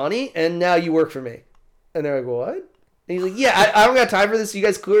some money, and now you work for me. And they're like, what? And he's like, yeah, I don't got time for this. You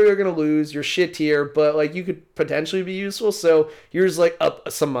guys clearly are gonna lose. You're shit tier, but like you could potentially be useful. So here's like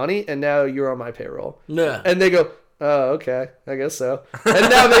up some money, and now you're on my payroll. Yeah. And they go, oh, okay, I guess so.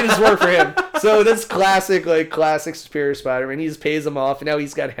 And now they just work for him. So that's classic Superior Spider-Man. He just pays them off, and now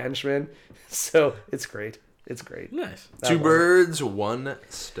he's got henchmen. So it's great. It's great. Nice. Two birds, one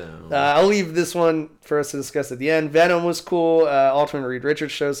stone. I'll leave this one for us to discuss at the end. Venom was cool. Alton Reed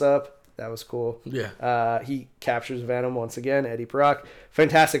Richards shows up. That was cool. Yeah. He captures Venom once again. Eddie Brock.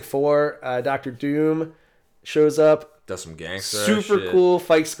 Fantastic Four. Dr. Doom shows up. Does some gangster Super shit. cool.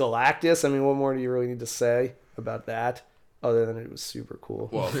 Fights Galactus. I mean, what more do you really need to say about that? Other than it was super cool.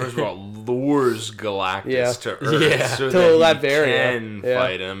 Well, first of all, lures Galactus to Earth so to that he Latveria. can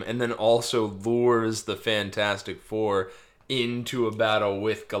fight him, and then also lures the Fantastic Four into a battle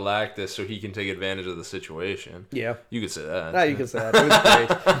with Galactus so he can take advantage of the situation. Yeah. You could say that. No, you could say that. It was great.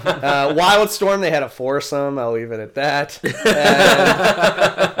 Wildstorm, they had a foursome. I'll leave it at that. And,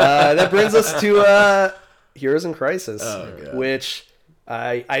 that brings us to Heroes in Crisis, which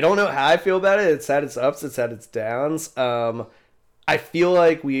I don't know how I feel about it. It's had its ups, it's had its downs. I feel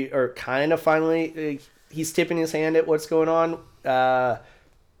like we are kind of finally he's tipping his hand at what's going on.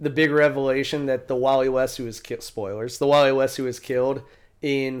 The big revelation that the Wally West who was spoilers, the Wally West who was killed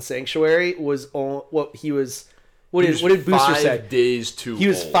in Sanctuary was on what he was. What did Booster say? 5 days too old. He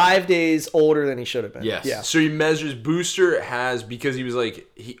was 5 days older than he should have been. Yes. Yeah. So he measures. Booster has, because he was like,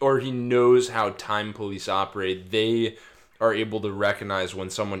 he knows how time police operate. They are able to recognize when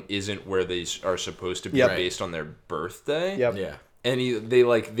someone isn't where they are supposed to be based on their birthday. Yep. Yeah. And they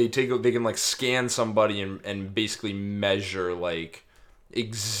can like scan somebody and basically measure like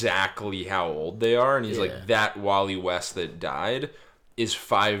exactly how old they are. And he's like, that Wally West that died is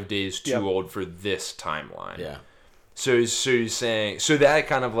 5 days too old for this timeline. Yeah. So he's saying, so that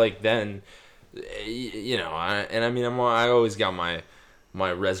kind of like then, you know, I always got my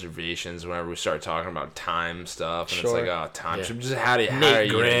reservations whenever we start talking about time stuff, and it's like, oh, time. So just how are you gonna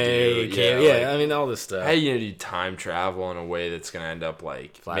do? I mean, all this stuff. How are you gonna do time travel in a way that's gonna end up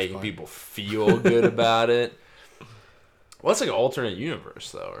like making people feel good about it? Well, it's like an alternate universe,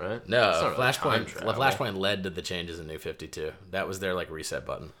 though, right? No, Flashpoint led to the changes in New 52. That was their like reset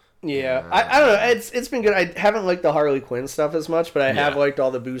button. Yeah, I don't know. It's been good. I haven't liked the Harley Quinn stuff as much, but I have liked all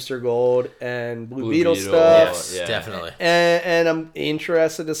the Booster Gold and Blue Beetle stuff. Yes, definitely. And I'm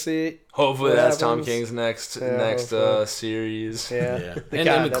interested to see. Hopefully that's Tom King's next series. Yeah.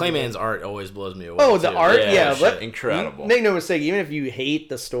 And Clayman's art always blows me away. Oh, the art, incredible. Make no mistake, even if you hate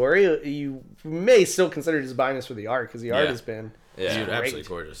the story, you may still consider just buying this for the art, because the art has been absolutely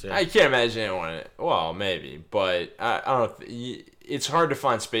gorgeous. Yeah. I can't imagine anyone. Well, maybe, but I don't know. It's hard to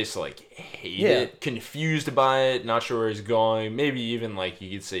find space to like hate it, confused by it, not sure where he's going. Maybe even like you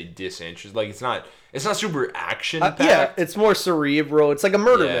could say disinterested. Like it's not super action packed. It's more cerebral. It's like a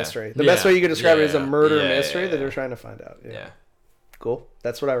murder mystery. The best way you could describe it is a murder mystery that they're trying to find out. Yeah. Cool.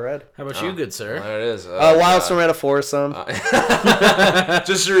 That's what I read. How about you, good sir? There it is. Wildstorm had a foursome.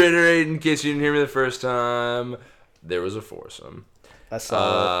 Just to reiterate, in case you didn't hear me the first time, there was a foursome. I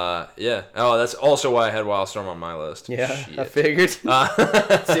saw it. Yeah. Oh, that's also why I had Wildstorm on my list. Yeah, Shit. I figured. It's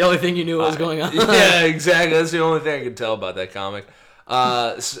the only thing you knew what was going on. Yeah, exactly. That's the only thing I could tell about that comic.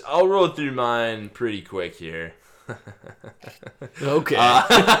 So I'll roll through mine pretty quick here. Okay.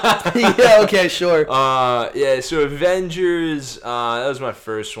 Yeah, okay, sure. So Avengers, that was my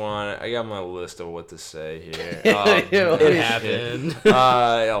first one. I got my list of what to say here. It happened.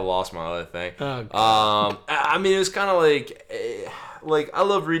 I lost my other thing. I mean, it was kind of like I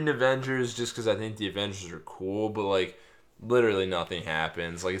love reading Avengers just because I think the Avengers are cool, but like literally nothing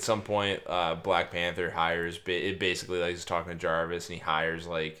happens. Like at some point, Black Panther hires basically like he's talking to Jarvis and he hires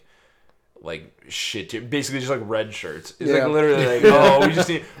like shit, basically just like red shirts. It's like literally like, oh, we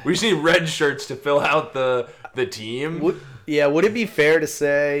just need red shirts to fill out the team. Would it be fair to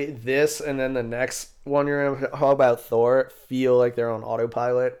say this and then the next one you're gonna, how about Thor, feel like they're on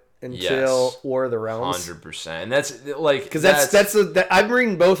autopilot until War of the Realms? 100%. And that's like, because I'm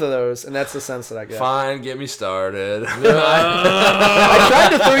reading both of those, and that's the sense that I get. Fine, get me started. I tried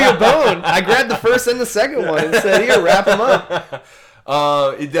to throw you a bone. I grabbed the first and the second one and said, "Here, wrap them up."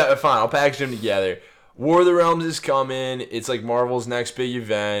 Fine, I'll package them together. War of the Realms is coming. It's like Marvel's next big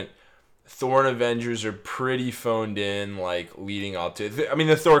event. Thor and Avengers are pretty phoned in, like leading up to. I mean,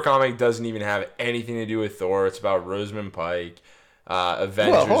 the Thor comic doesn't even have anything to do with Thor. It's about Rosamund Pike.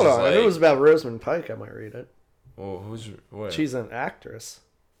 Avengers. Well, hold on. Like, if it was about Rosamund Pike, I might read it. Well, what? She's an actress.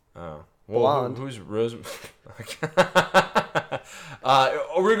 Oh. Blonde. Who's Rosamund?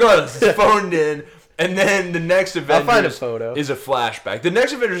 Regardless, it's phoned in. And then the next Avengers I'll find a photo. Is a flashback. The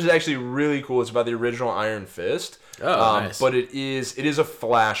next Avengers is actually really cool. It's about the original Iron Fist. Oh, nice. But it is a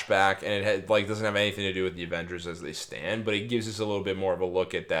flashback, and it doesn't have anything to do with the Avengers as they stand. But it gives us a little bit more of a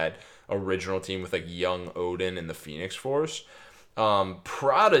look at that original team with like young Odin and the Phoenix Force.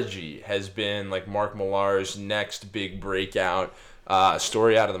 Prodigy has been like Mark Millar's next big breakout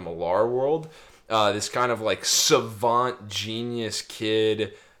story out of the Millar world. This kind of like savant genius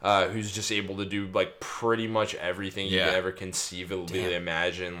kid. Who's just able to do like pretty much everything you could ever conceivably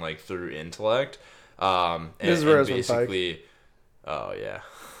imagine, like through intellect. And basically, Pike. Oh yeah.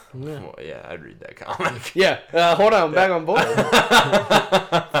 Well, yeah, I'd read that comic. Yeah, hold on, I'm back on board.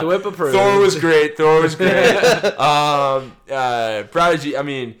 The whip approved. Thor was great. Prodigy. I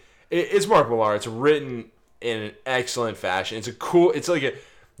mean, it's Mark Millar. It's written in an excellent fashion. It's like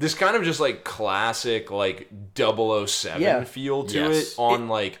this kind of just like classic like 007 feel to it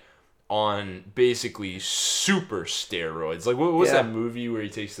on basically super steroids. Like what was that movie where he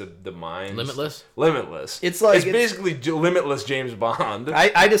takes the mind? Limitless. It's basically Limitless James Bond.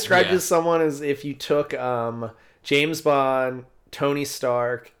 I described it to someone as if you took James Bond, Tony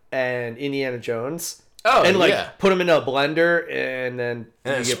Stark and Indiana Jones. Oh, and yeah. Put them in a blender, and then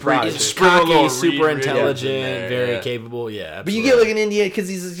you get Prodigy. He's cocky, super intelligent, very capable. Yeah, absolutely. But you get like an Indiana because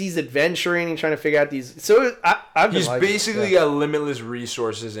he's adventuring and trying to figure out these. So he's basically got limitless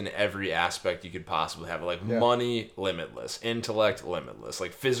resources in every aspect you could possibly have. Like money, limitless. Intellect, limitless.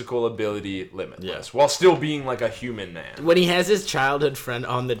 Like physical ability, limitless. While still being like a human man. When he has his childhood friend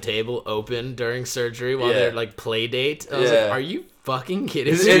on the table open during surgery while they're like play date, I was like, are you fucking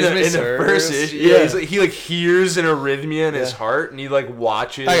kidding me? In the first issue, he like hears an arrhythmia in his heart, and he like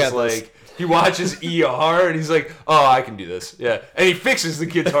watches he watches ER, and he's like, "Oh, I can do this." Yeah, and he fixes the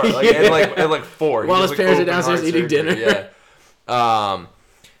kid's heart at like 4. While his parents are downstairs eating dinner.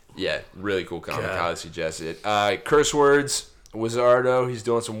 Really cool comic. Highly suggest it. Curse words. Wizardo, he's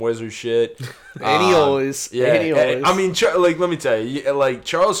doing some wizard shit. And he always. I mean, let me tell you, like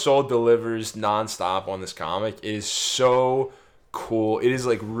Charles Soule delivers nonstop on this comic. It is so cool. It is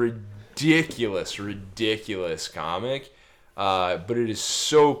like ridiculous comic, but it is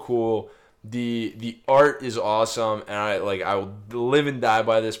so cool. The art is awesome, and I will live and die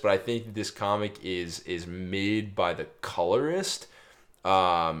by this. But I think that this comic is made by the colorist.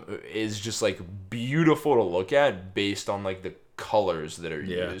 Is just like beautiful to look at based on like the colors that are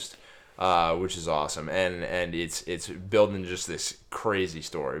used, which is awesome. And it's building just this crazy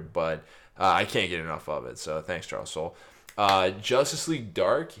story, but I can't get enough of it. So thanks, Charles Soule. Justice League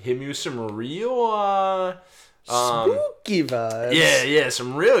Dark hit me with some real spooky vibes. Yeah,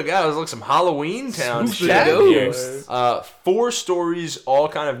 some real guys, like some Halloween Town shit here. 4 stories, all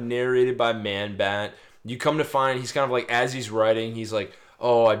kind of narrated by Man-Bat. You come to find he's kind of like, as he's writing, he's like,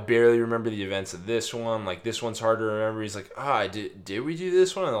 oh, I barely remember the events of this one. Like, this one's hard to remember. He's like, did we do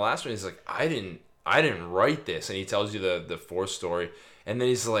this one? And the last one, he's like, I didn't write this. And he tells you the 4th story. And then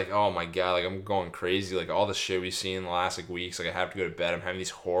he's like, oh my God, like I'm going crazy. Like all the shit we've seen in the last like weeks, like I have to go to bed. I'm having these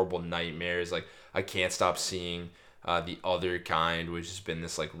horrible nightmares. Like I can't stop seeing the other kind, which has been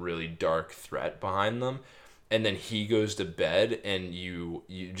this like really dark threat behind them. And then he goes to bed, and you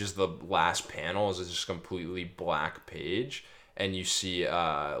just the last panel is just completely black page, and you see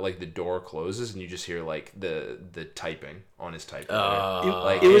like the door closes, and you just hear like the typing on his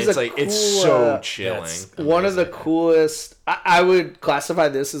typewriter. It's so chilling. One of the coolest. I would classify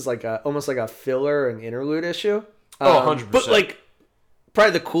this as like almost like a filler and interlude issue. 100%. But like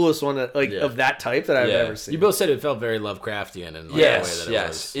probably the coolest one that of that type that I've ever seen. You both said it felt very Lovecraftian in the way that it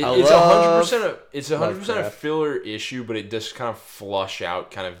was. It's 100% a filler issue, but it does kind of flush out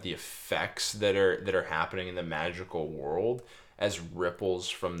kind of the effects that are happening in the magical world as ripples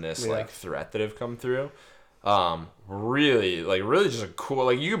from this like threat that have come through. Really just a cool,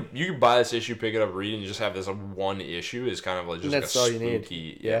 like you could buy this issue, pick it up, read it, and just have this one issue is kind of like just that's like a all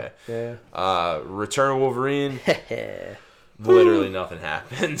spooky. You need. Return of Wolverine. Literally nothing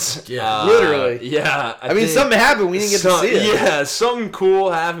happens. Literally. Yeah. I mean, something happened. We didn't get to see it. Yeah, something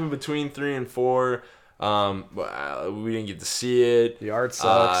cool happened between 3 and 4. We didn't get to see it. The art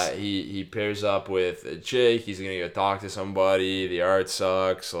sucks. He pairs up with Jake. He's gonna go talk to somebody. The art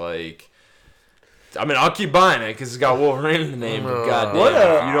sucks. Like, I mean, I'll keep buying it because it's got Wolverine in the name. But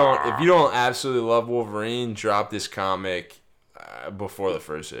goddamn, if you don't absolutely love Wolverine, drop this comic before the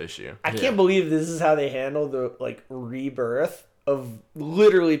first issue. I can't believe this is how they handle the like rebirth of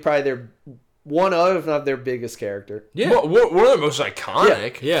literally probably one of, if not their biggest character. Yeah, one of the most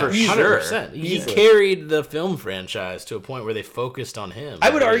iconic. Yeah, for sure. 100%. He carried the film franchise to a point where they focused on him. I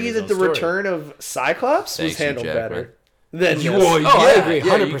would argue that the return of Cyclops was handled better. I agree,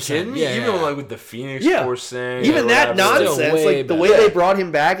 100%. Even like with the Phoenix Force thing, even that nonsense, like the way they brought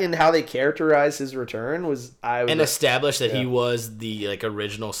him back and how they characterized his return was established that he was the like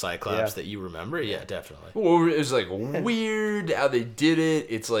original Cyclops that you remember. Yeah, definitely. Well, it was like weird how they did it.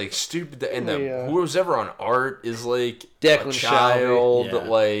 It's like stupid, and whoever's ever on art is like Declan a child. Shalvey.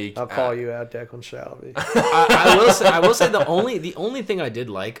 Like I'll call you out, Declan Shalvey. I will say the only thing I did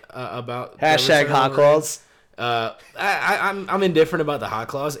like about hashtag hot claws. I'm indifferent about the hot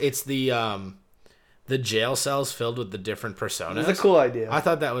claws. It's the jail cells filled with the different personas. It's a cool idea. I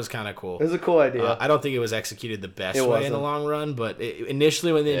thought that was kind of cool. It was a cool idea. I don't think it was executed the best way in the long run, but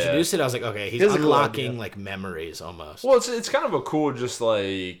initially when they introduced it, I was like, okay, he's unlocking like memories almost. Well, it's kind of a cool just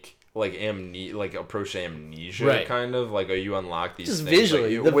like approach to amnesia kind of like you unlock these just things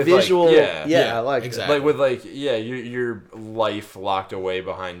visually like, the visual I like exactly like with your life locked away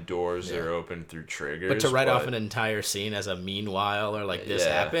behind doors that are open through triggers, but to write off an entire scene as a meanwhile or like this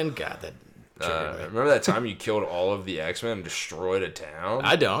happened, God, Remember that time you killed all of the X-Men and destroyed a town?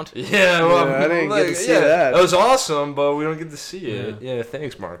 I don't. Yeah, well, I didn't get to see that. That was awesome, but we don't get to see it. Yeah,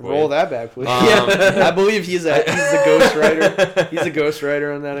 thanks, Mark. Roll that back, please. I believe he's the ghostwriter. He's a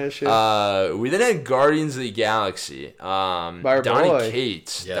ghostwriter on that issue. We then had Guardians of the Galaxy. Donny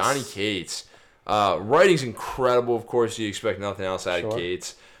Cates. Yes. Donny Cates. Writing's incredible. Of course, you expect nothing else out of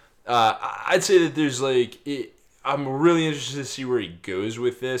Cates. I'd say that there's I'm really interested to see where he goes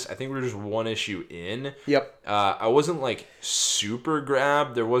with this. I think we're just one issue in. Yep. I wasn't super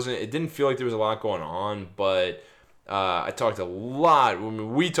grabbed. It didn't feel like there was a lot going on, but I talked a lot.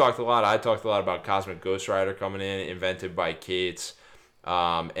 We talked a lot. I talked a lot about Cosmic Ghost Rider coming in, invented by Cates.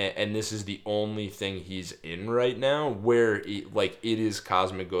 And this is the only thing he's in right now where it is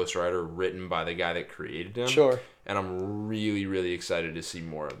Cosmic Ghost Rider written by the guy that created him. Sure. And I'm really, really excited to see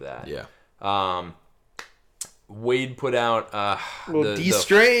more of that. Yeah. Wade put out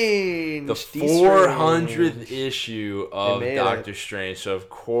Strange, the 400th issue of Doctor Strange. So of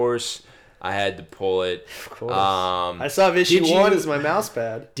course I had to pull it. Of course. I saw issue 1 as my mouse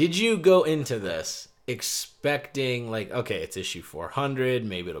pad. Did you go into this expecting okay, it's issue 400,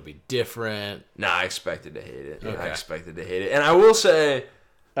 maybe it'll be different? Nah, I expected to hate it. Okay. And I will say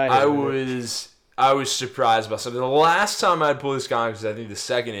I was surprised by something. The last time I'd pull this comic was I think the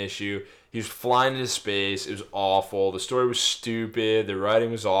second issue. He was flying into space. It was awful. The story was stupid. The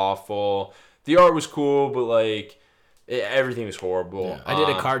writing was awful. The art was cool, but everything was horrible. Yeah. I did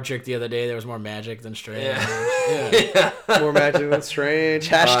a card trick the other day. There was more magic than Strange. Yeah. More magic than Strange.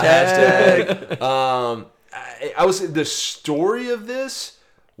 Hashtag. I would say the story of this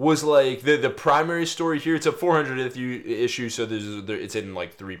was the primary story here. It's a 400th issue, so it's in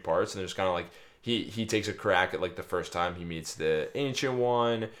 3 parts, and there's kind of he takes a crack at the first time he meets the Ancient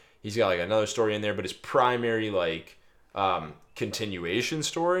One. He's got another story in there, but his primary continuation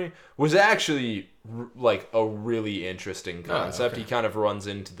story was actually a really interesting concept. He kind of runs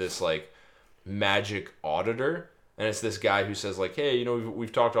into this magic auditor, and it's this guy who says hey,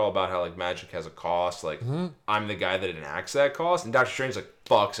 we've talked all about how magic has a cost. I'm the guy that enacts that cost, and Doctor Strange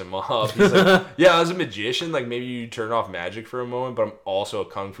fucks him up. He's yeah, as a magician, maybe you turn off magic for a moment, but I'm also a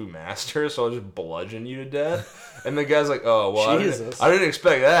kung fu master, so I'll just bludgeon you to death. And the guy's oh well, I didn't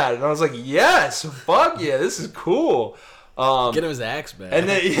expect that, and I was yes, fuck yeah, this is cool. Get him his axe back. And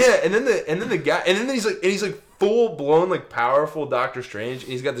then the guy, and then he's full blown powerful Doctor Strange,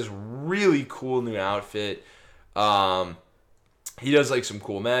 and he's got this really cool new outfit. He does some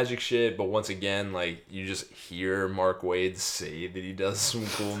cool magic shit, but once again, you just hear Mark Waid say that he does some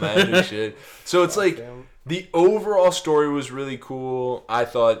cool magic shit. So it's the overall story was really cool. I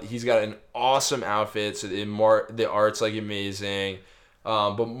thought he's got an awesome outfit. So the art's amazing.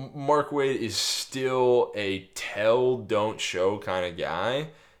 But Mark Waid is still a tell, don't show kind of guy.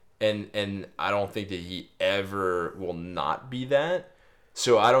 And I don't think that he ever will not be that.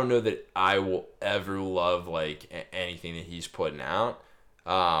 So I don't know that I will ever love anything that he's putting out.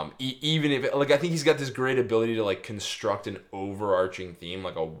 Even if I think he's got this great ability to construct an overarching theme,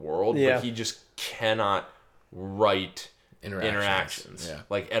 a world, but he just cannot write interactions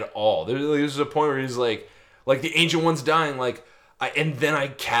at all. There's a point where he's like the Ancient One's dying, and then I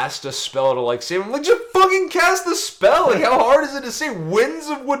cast a spell to save him. Just fucking cast the spell. How hard is it to say Winds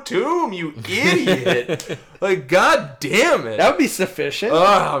of Watum, you idiot? God damn it. That would be sufficient. Oh,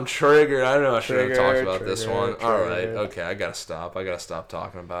 I'm triggered. I don't know. I should have talked about this one. All right. Okay, I gotta stop.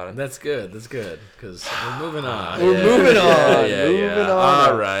 Talking about it. That's good. Because we're moving on. Moving on. Yeah.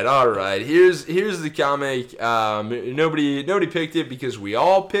 All right. Here's the comic. Nobody picked it because we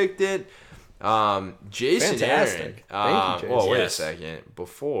all picked it. Jason Fantastic. Aaron. Thank you, Jason. Well, wait a second.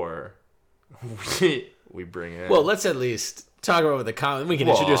 Before we bring it. Well, let's at least talk about the comic. We can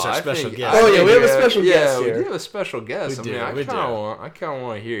introduce our special guest. We have a special guest here. Yeah, we do have a special guest. I kind of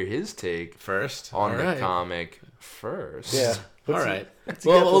want to hear his take first on the comic first. Yeah. All right.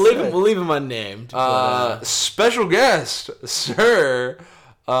 Well, we'll leave him unnamed. Special guest, sir.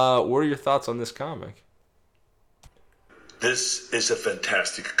 What are your thoughts on this comic? This is a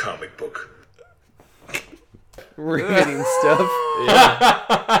fantastic comic book. Riveting stuff. Yeah.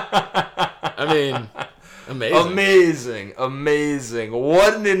 I mean, amazing.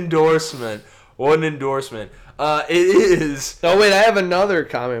 What an endorsement. It is. Oh wait, I have another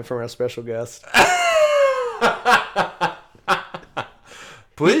comment from our special guest.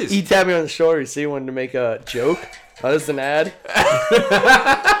 Please. He tapped me on the shoulder. He said he wanted to make a joke. Oh, this is an ad.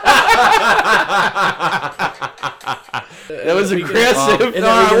 That was aggressive.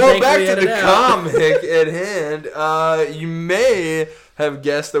 Well, back to the comic at hand. You may have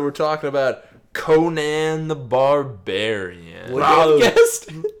guessed that we're talking about Conan the Barbarian.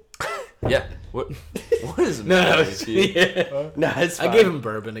 Guessed? Yeah. What is it? No, It's fine. I gave him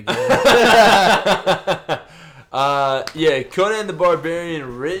bourbon again. Yeah, Conan the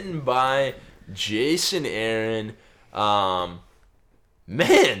Barbarian, written by Jason Aaron.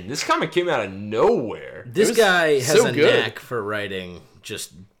 Man, this comic came out of nowhere. This guy has so a good. knack for writing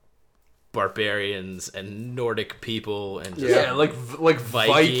just barbarians and Nordic people and just, Yeah, like Vikings.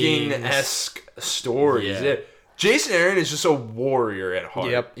 Viking-esque stories. Yeah. Yeah. Jason Aaron is just a warrior at heart.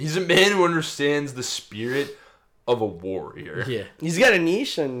 Yep. He's a man who understands the spirit of a warrior. yeah, He's got a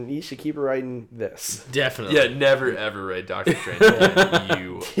niche, and he should keep writing this. definitely. Yeah, never ever read Doctor Strange again,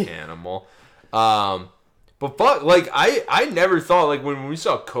 you animal. But fuck, like I never thought, like when we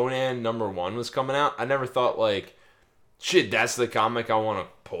saw Conan #1 was coming out, I never thought like, shit, that's the comic I want to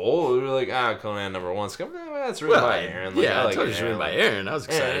pull. We were like, Conan #1's coming out. That's written by Aaron. Like, yeah, I like I told you it's written by Aaron. I was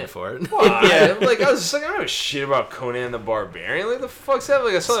excited for it. Yeah, like I was just like, I don't know shit about Conan the Barbarian. Like the fuck's that?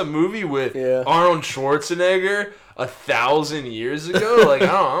 Like I saw that movie with Arnold Schwarzenegger 1,000 years ago. Like I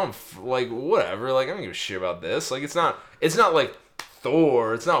don't like whatever. Like I don't give a shit about this. Like it's not like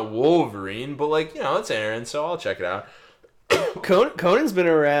Thor. It's not Wolverine. But like it's Aaron, so I'll check it out. Conan's been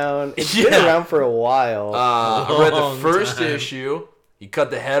around. It's been around for a while. I read the first issue. He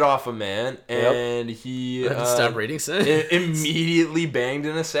cut the head off a man, and he Stop reading, son. immediately banged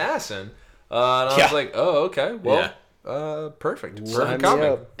an assassin. And I was like, oh, okay. Well, perfect. Sign Perfect me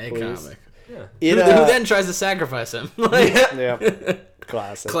comic. up, A please. comic. It, Who then tries to sacrifice him? Like, yeah,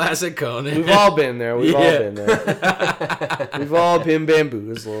 classic. classic Conan. We've all been there. We've all been there. We've all been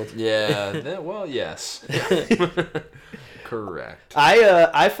bamboozled. Yeah. Well, yes. Correct.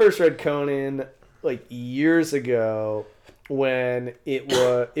 I first read Conan like years ago when it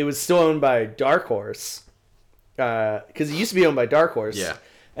was still owned by Dark Horse, because it used to be owned by Dark Horse. Yeah.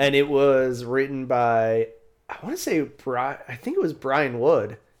 And it was written by, I want to say I think it was Brian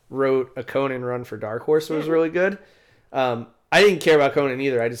Wood wrote a Conan run for Dark Horse. It was really good. I didn't care about Conan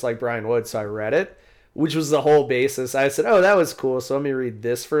either. I just liked Brian Wood, so I read it, which was the whole basis. I said, oh, that was cool, so let me read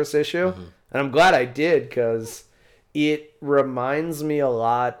this first issue. And I'm glad I did, because it reminds me a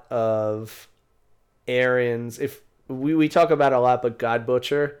lot of Aaron's, if we talk about it a lot, but God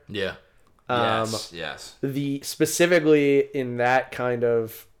Butcher. Yeah. Yes. The specifically in that kind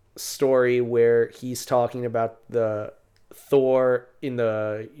of story where he's talking about the Thor in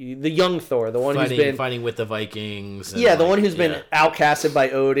the young Thor, the one who's been fighting with the Vikings. And the one who's been outcasted by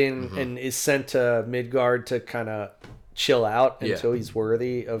Odin and is sent to Midgard to kind of chill out until he's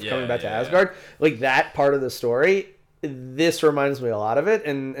worthy of coming back to Asgard. Like that part of the story, this reminds me a lot of it,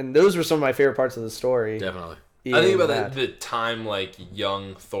 and those were some of my favorite parts of the story. Definitely. I think about the time like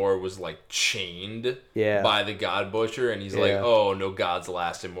young Thor was like chained by the God Butcher, and he's like, oh, no gods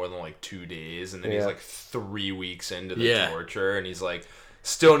lasted more than like 2 days, and then he's like 3 weeks into the torture, and he's like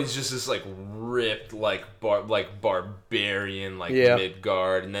still, and he's just this like ripped like barbarian like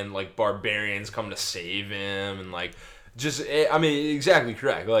Midgard, and then like barbarians come to save him, and like just I mean exactly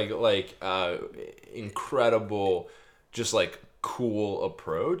correct, like incredible, just like cool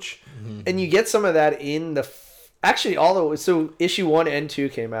approach, and you get some of that in the. Actually, so issue 1 and 2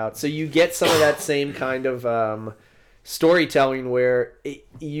 came out, so you get some of that same kind of storytelling where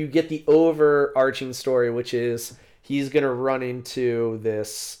you get the overarching story, which is he's gonna run into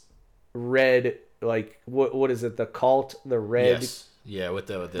this red, like what is it? The cult, the red. Yes. Yeah, with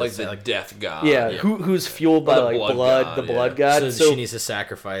the like the death god. Yeah, who's fueled by like blood, the blood god. So she needs to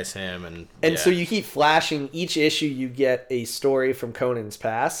sacrifice him, and so you keep flashing. Each issue, you get a story from Conan's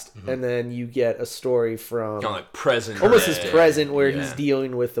past, and then you get a story from kind of like present, almost his present, where he's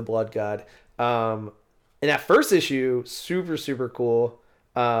dealing with the blood god. And that first issue, super super cool.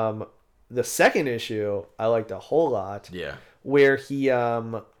 The second issue, I liked a whole lot. Yeah. Where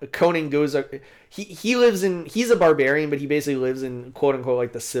Conan goes, he's a barbarian, but he basically lives in quote unquote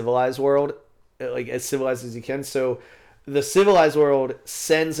like the civilized world, like as civilized as he can. So the civilized world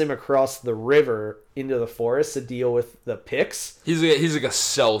sends him across the river into the forest to deal with the Picts. He's like a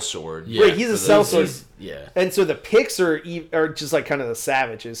sellsword. Yeah, right, he's a sellsword. Yeah. And so the Picts are just like kind of the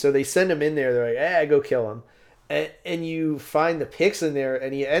savages. So they send him in there. They're like, go kill him. And you find the Picts in there,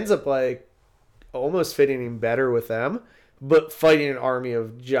 and he ends up like almost fitting in better with them, but fighting an army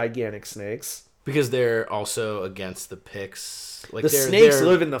of gigantic snakes. Because they're also against the Picts. Like the snakes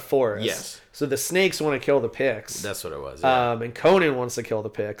live in the forest. Yes. So the snakes want to kill the Picts. That's what it was. Yeah. And Conan wants to kill the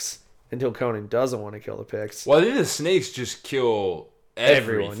Picts until Conan doesn't want to kill the Picts. Well, I think the snakes just kill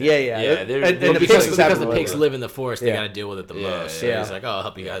everyone. Yeah. Because the Picts live in the forest, they got to deal with it the most. So he's like, oh, I'll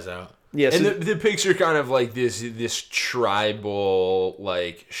help you guys out. Yeah, and the picture kind of like this tribal,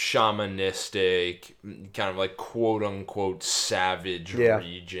 like shamanistic, kind of like quote unquote savage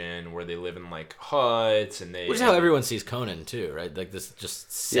region where they live in like huts and they. Which is how everyone sees Conan too, right? Like this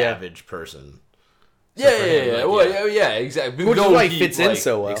just savage person. So yeah. Well, yeah, exactly. Which is why he fits in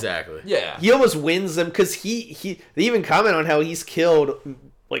so well. Exactly. Yeah. He almost wins them because they even comment on how he's killed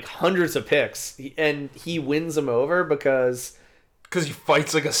like hundreds of picks and he wins them over because he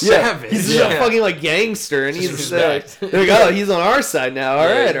fights like a savage. He's just a fucking like gangster, and he's there we go. He's on our side now. All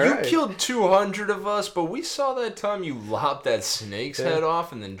right. You killed 200 of us, but we saw that time you lopped that snake's head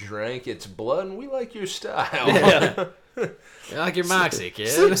off and then drank its blood, and we like your style. Yeah. You like your moxie,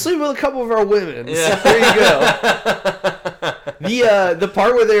 kid. Sleep with a couple of our women. Yeah. So there you go. The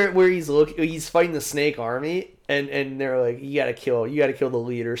part where he's fighting the snake army. And they're like, you gotta kill the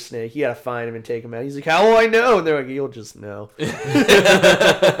leader snake. You gotta find him and take him out. He's like, how will I know? And they're like, you'll just know. And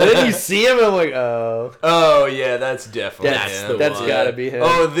then you see him, and I'm like, oh. Oh yeah, that's definitely him. That's gotta be him.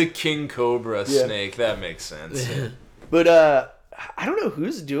 Oh, the King Cobra snake. That makes sense. But I don't know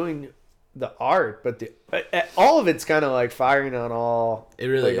who's doing the art, but all of it's kind of like firing on all. It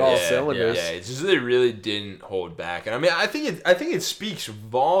really all cylinders. Yeah, it's just they really didn't hold back, and I mean, I think it speaks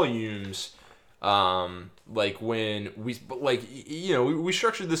volumes. Like when we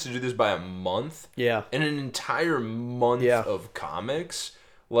structured this to do this by a month. Yeah. And an entire month of comics.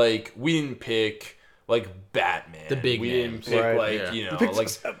 Like we didn't pick like Batman. The big names. Didn't pick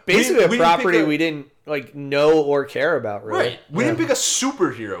basically a property we didn't like know or care about really. Right. We didn't pick a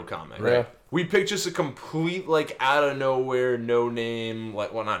superhero comic. Right. We picked just a complete like out of nowhere, no name,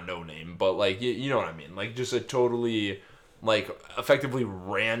 like well not no name, but like you know what I mean, like just a totally like effectively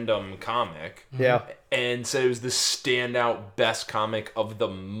random comic. Yeah. And said it was the standout best comic of the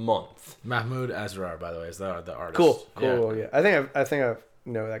month. Mahmoud Asrar, by the way, is the artist. Cool. Yeah. I think I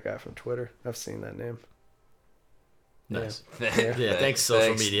know that guy from Twitter. I've seen that name. Nice. Yeah. Thanks,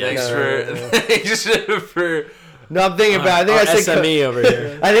 social media. Thanks for. No, I'm thinking about. I think I said SME over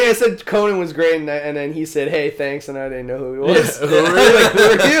here. I think I said Conan was great, and then he said, "Hey, thanks," and I didn't know who he was. Who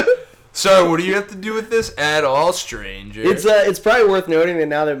are you? So, what do you have to do with this at all, stranger? It's probably worth noting that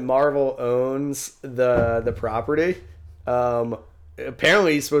now that Marvel owns the property,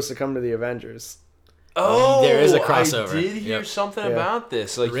 apparently he's supposed to come to the Avengers. Oh, there is a crossover. I did hear something about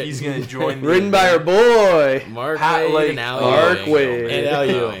this. Like he's gonna join. Written by our boy Mark Waid and Al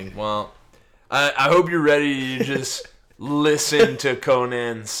Ewing. Well, I hope you're ready to just listen to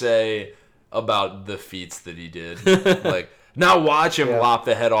Conan say about the feats that he did. Like. Not watch him lop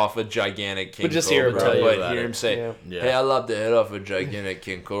the head off a gigantic King just Cobra, hear hear him say, hey, I lopped the head off a gigantic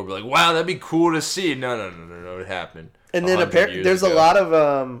King Cobra. Like, wow, that'd be cool to see. No, it happened. And then apparently there's a lot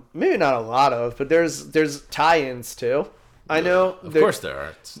of, maybe not a lot of, but there's tie-ins too. I know. Of course there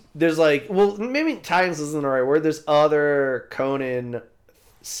are. There's like, well, maybe tie-ins isn't the right word. There's other Conan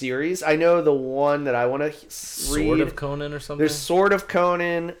series. I know the one that I want to read. Sword of Conan or something? There's Sword of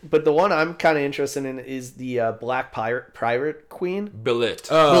Conan, but the one I'm kind of interested in is the Black Pirate Queen. Belit.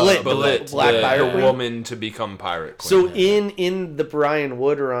 Belit. Black Pirate Queen. Woman to become Pirate Queen. So in the Brian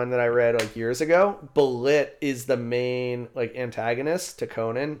Wood run that I read like years ago, Belit is the main like antagonist to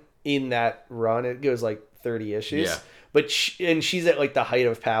Conan in that run. It goes like 30 issues. Yeah. But she's at like the height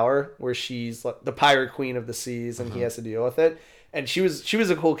of power where she's like the Pirate Queen of the seas and he has to deal with it. And she was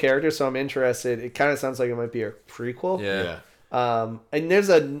a cool character, so I'm interested. It kind of sounds like it might be a prequel. Yeah. And there's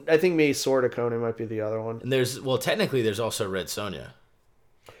I think maybe Sword of Conan might be the other one. And technically there's also Red Sonja,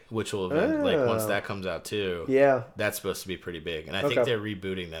 which will like once that comes out too. Yeah. That's supposed to be pretty big, and I think they're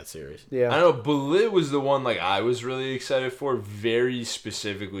rebooting that series. Yeah. I know Belit was the one like I was really excited for, very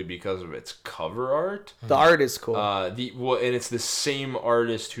specifically because of its cover art. The art is cool. And it's the same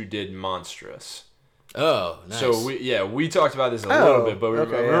artist who did Monstrous. Oh, nice. So we talked about this a little bit,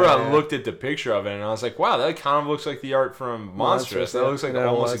 but I looked at the picture of it and I was like, wow, that kind of looks like the art from Monstrous. That looks like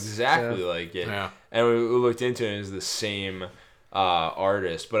almost exactly like it. Yeah. And we looked into it, as the same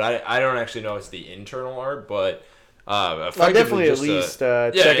artist, but I don't actually know it's the internal art, but I'll definitely at least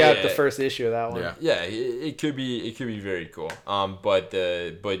check out the first issue of that one. Yeah, it could be very cool. But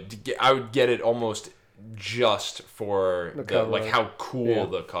I would get it almost just for the like how cool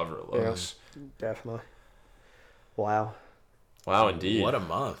the cover looks. Definitely. Wow, indeed. What a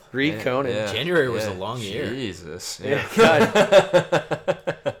month. Read Conan. Yeah. January was a long year. Jesus. Yeah.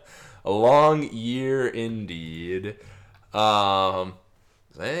 God. A long year indeed. Is there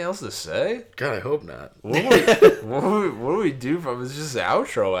anything else to say? God, I hope not. What do we do from it's just the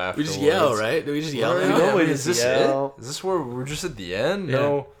outro after? We just yell, right? Do we just yell? Is this it? Is this where we're just at the end? Yeah.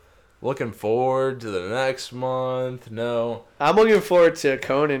 No. Looking forward to the next month. No. I'm looking forward to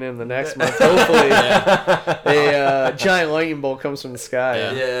Conan in the next month. Hopefully, a giant lightning bolt comes from the sky.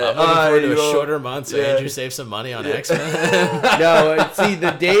 I'm looking forward to a shorter month so Andrew saves some money on X-Men. No, see,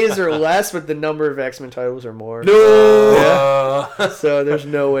 the days are less, but the number of X-Men titles are more. No! So there's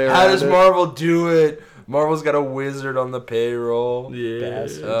no way around How does it. Marvel do it? Marvel's got a wizard on the payroll.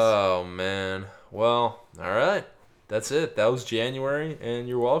 Bastards. Oh, man. Well, all right. That's it. That was January, and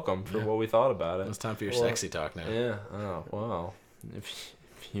you're welcome for what we thought about it. It's time for your sexy talk now. Yeah. Oh, wow. If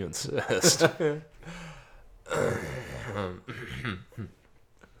you insist.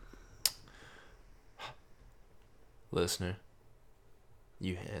 Listener,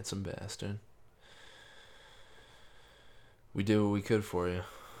 you handsome bastard. We did what we could for you.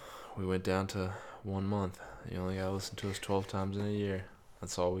 We went down to 1 month. You only got to listen to us 12 times in a year.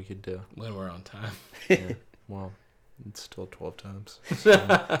 That's all we could do. When we're on time. Yeah. Well, it's still 12 times. So,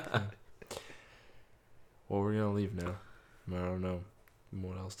 yeah. Well, we're going to leave now. I don't know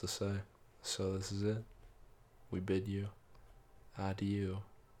what else to say. So this is it. We bid you adieu.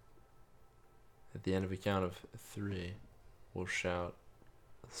 At the end of a count of 3, we'll shout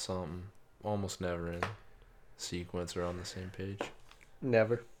something almost never in sequence or on the same page.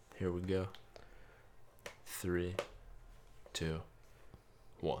 Never. Here we go. 3, 2,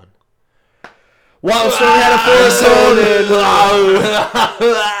 1. Wow, so we had a full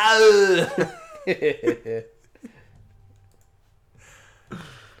episode.